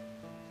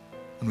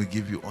and we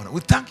give you honor.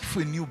 We thank you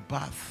for a new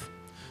birth.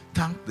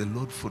 Thank the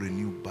Lord for a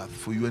new birth,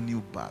 for your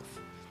new birth.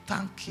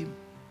 Thank Him.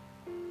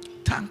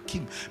 Thank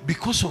Him.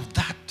 Because of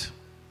that,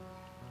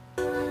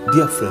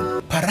 dear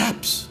friend,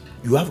 perhaps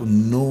you have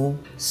no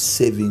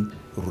saving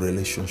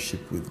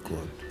relationship with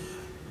God.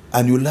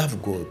 And you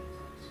love God.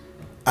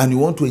 And you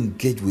want to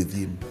engage with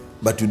Him,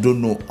 but you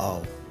don't know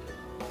how.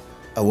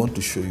 I want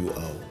to show you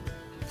how.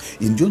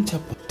 In John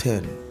chapter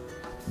 10,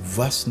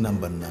 verse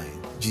number 9,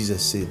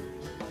 Jesus said,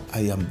 I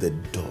am the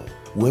door.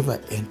 Whoever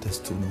enters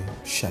through me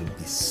shall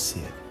be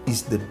saved.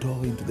 Is the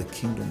door into the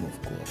kingdom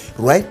of God.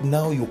 Right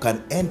now, you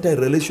can enter a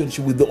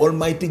relationship with the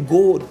Almighty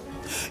God.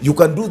 You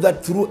can do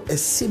that through a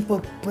simple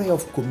prayer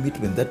of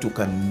commitment that you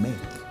can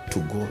make to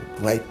God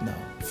right now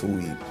through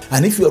Him.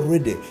 And if you are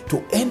ready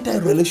to enter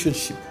a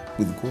relationship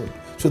with God,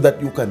 so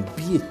that you can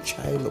be a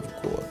child of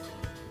God,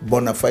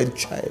 bona fide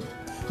child,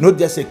 not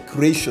just a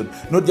creation,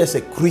 not just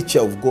a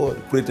creature of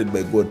God, created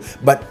by God,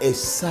 but a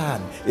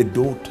son, a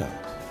daughter.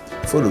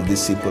 Follow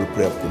this simple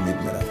prayer of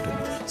commitment after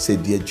me. Say,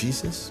 dear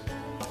Jesus,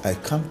 I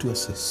come to you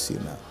as a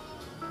sinner.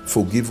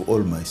 Forgive all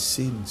my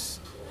sins.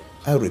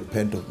 I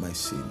repent of my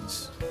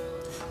sins.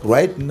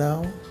 Right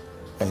now,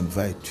 I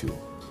invite you.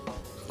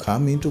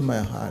 Come into my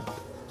heart.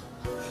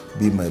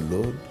 Be my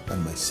Lord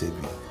and my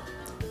Savior.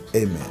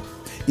 Amen.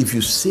 If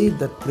you say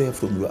that prayer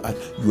from your heart,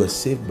 you are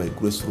saved by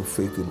grace through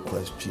faith in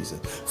Christ Jesus.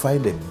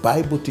 Find a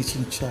Bible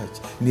teaching church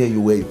near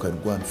you where you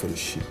can go and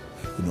fellowship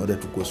in order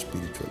to grow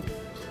spiritually.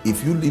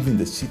 If you live in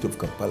the city of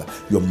Kampala,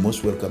 you are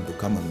most welcome to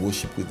come and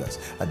worship with us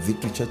at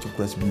Victory Church of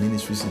Christ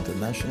Ministries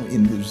International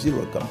in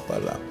Luzira,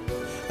 Kampala.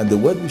 And the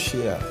word we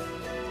share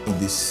in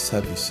these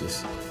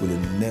services will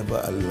never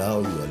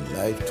allow your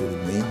life to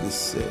remain the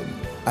same.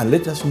 And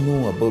let us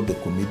know about the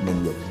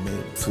commitment you have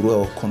made through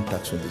our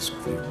contacts on the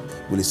screen.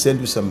 We'll send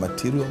you some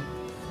material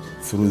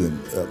through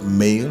the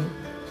mail,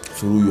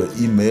 through your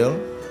email,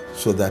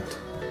 so that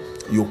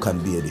you can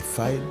be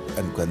edified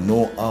and you can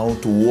know how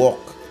to walk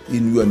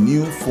in your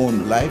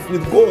newfound life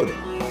with God.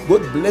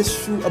 God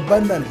bless you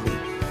abundantly.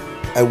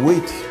 I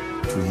wait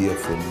to hear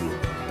from you.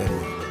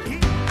 Amen.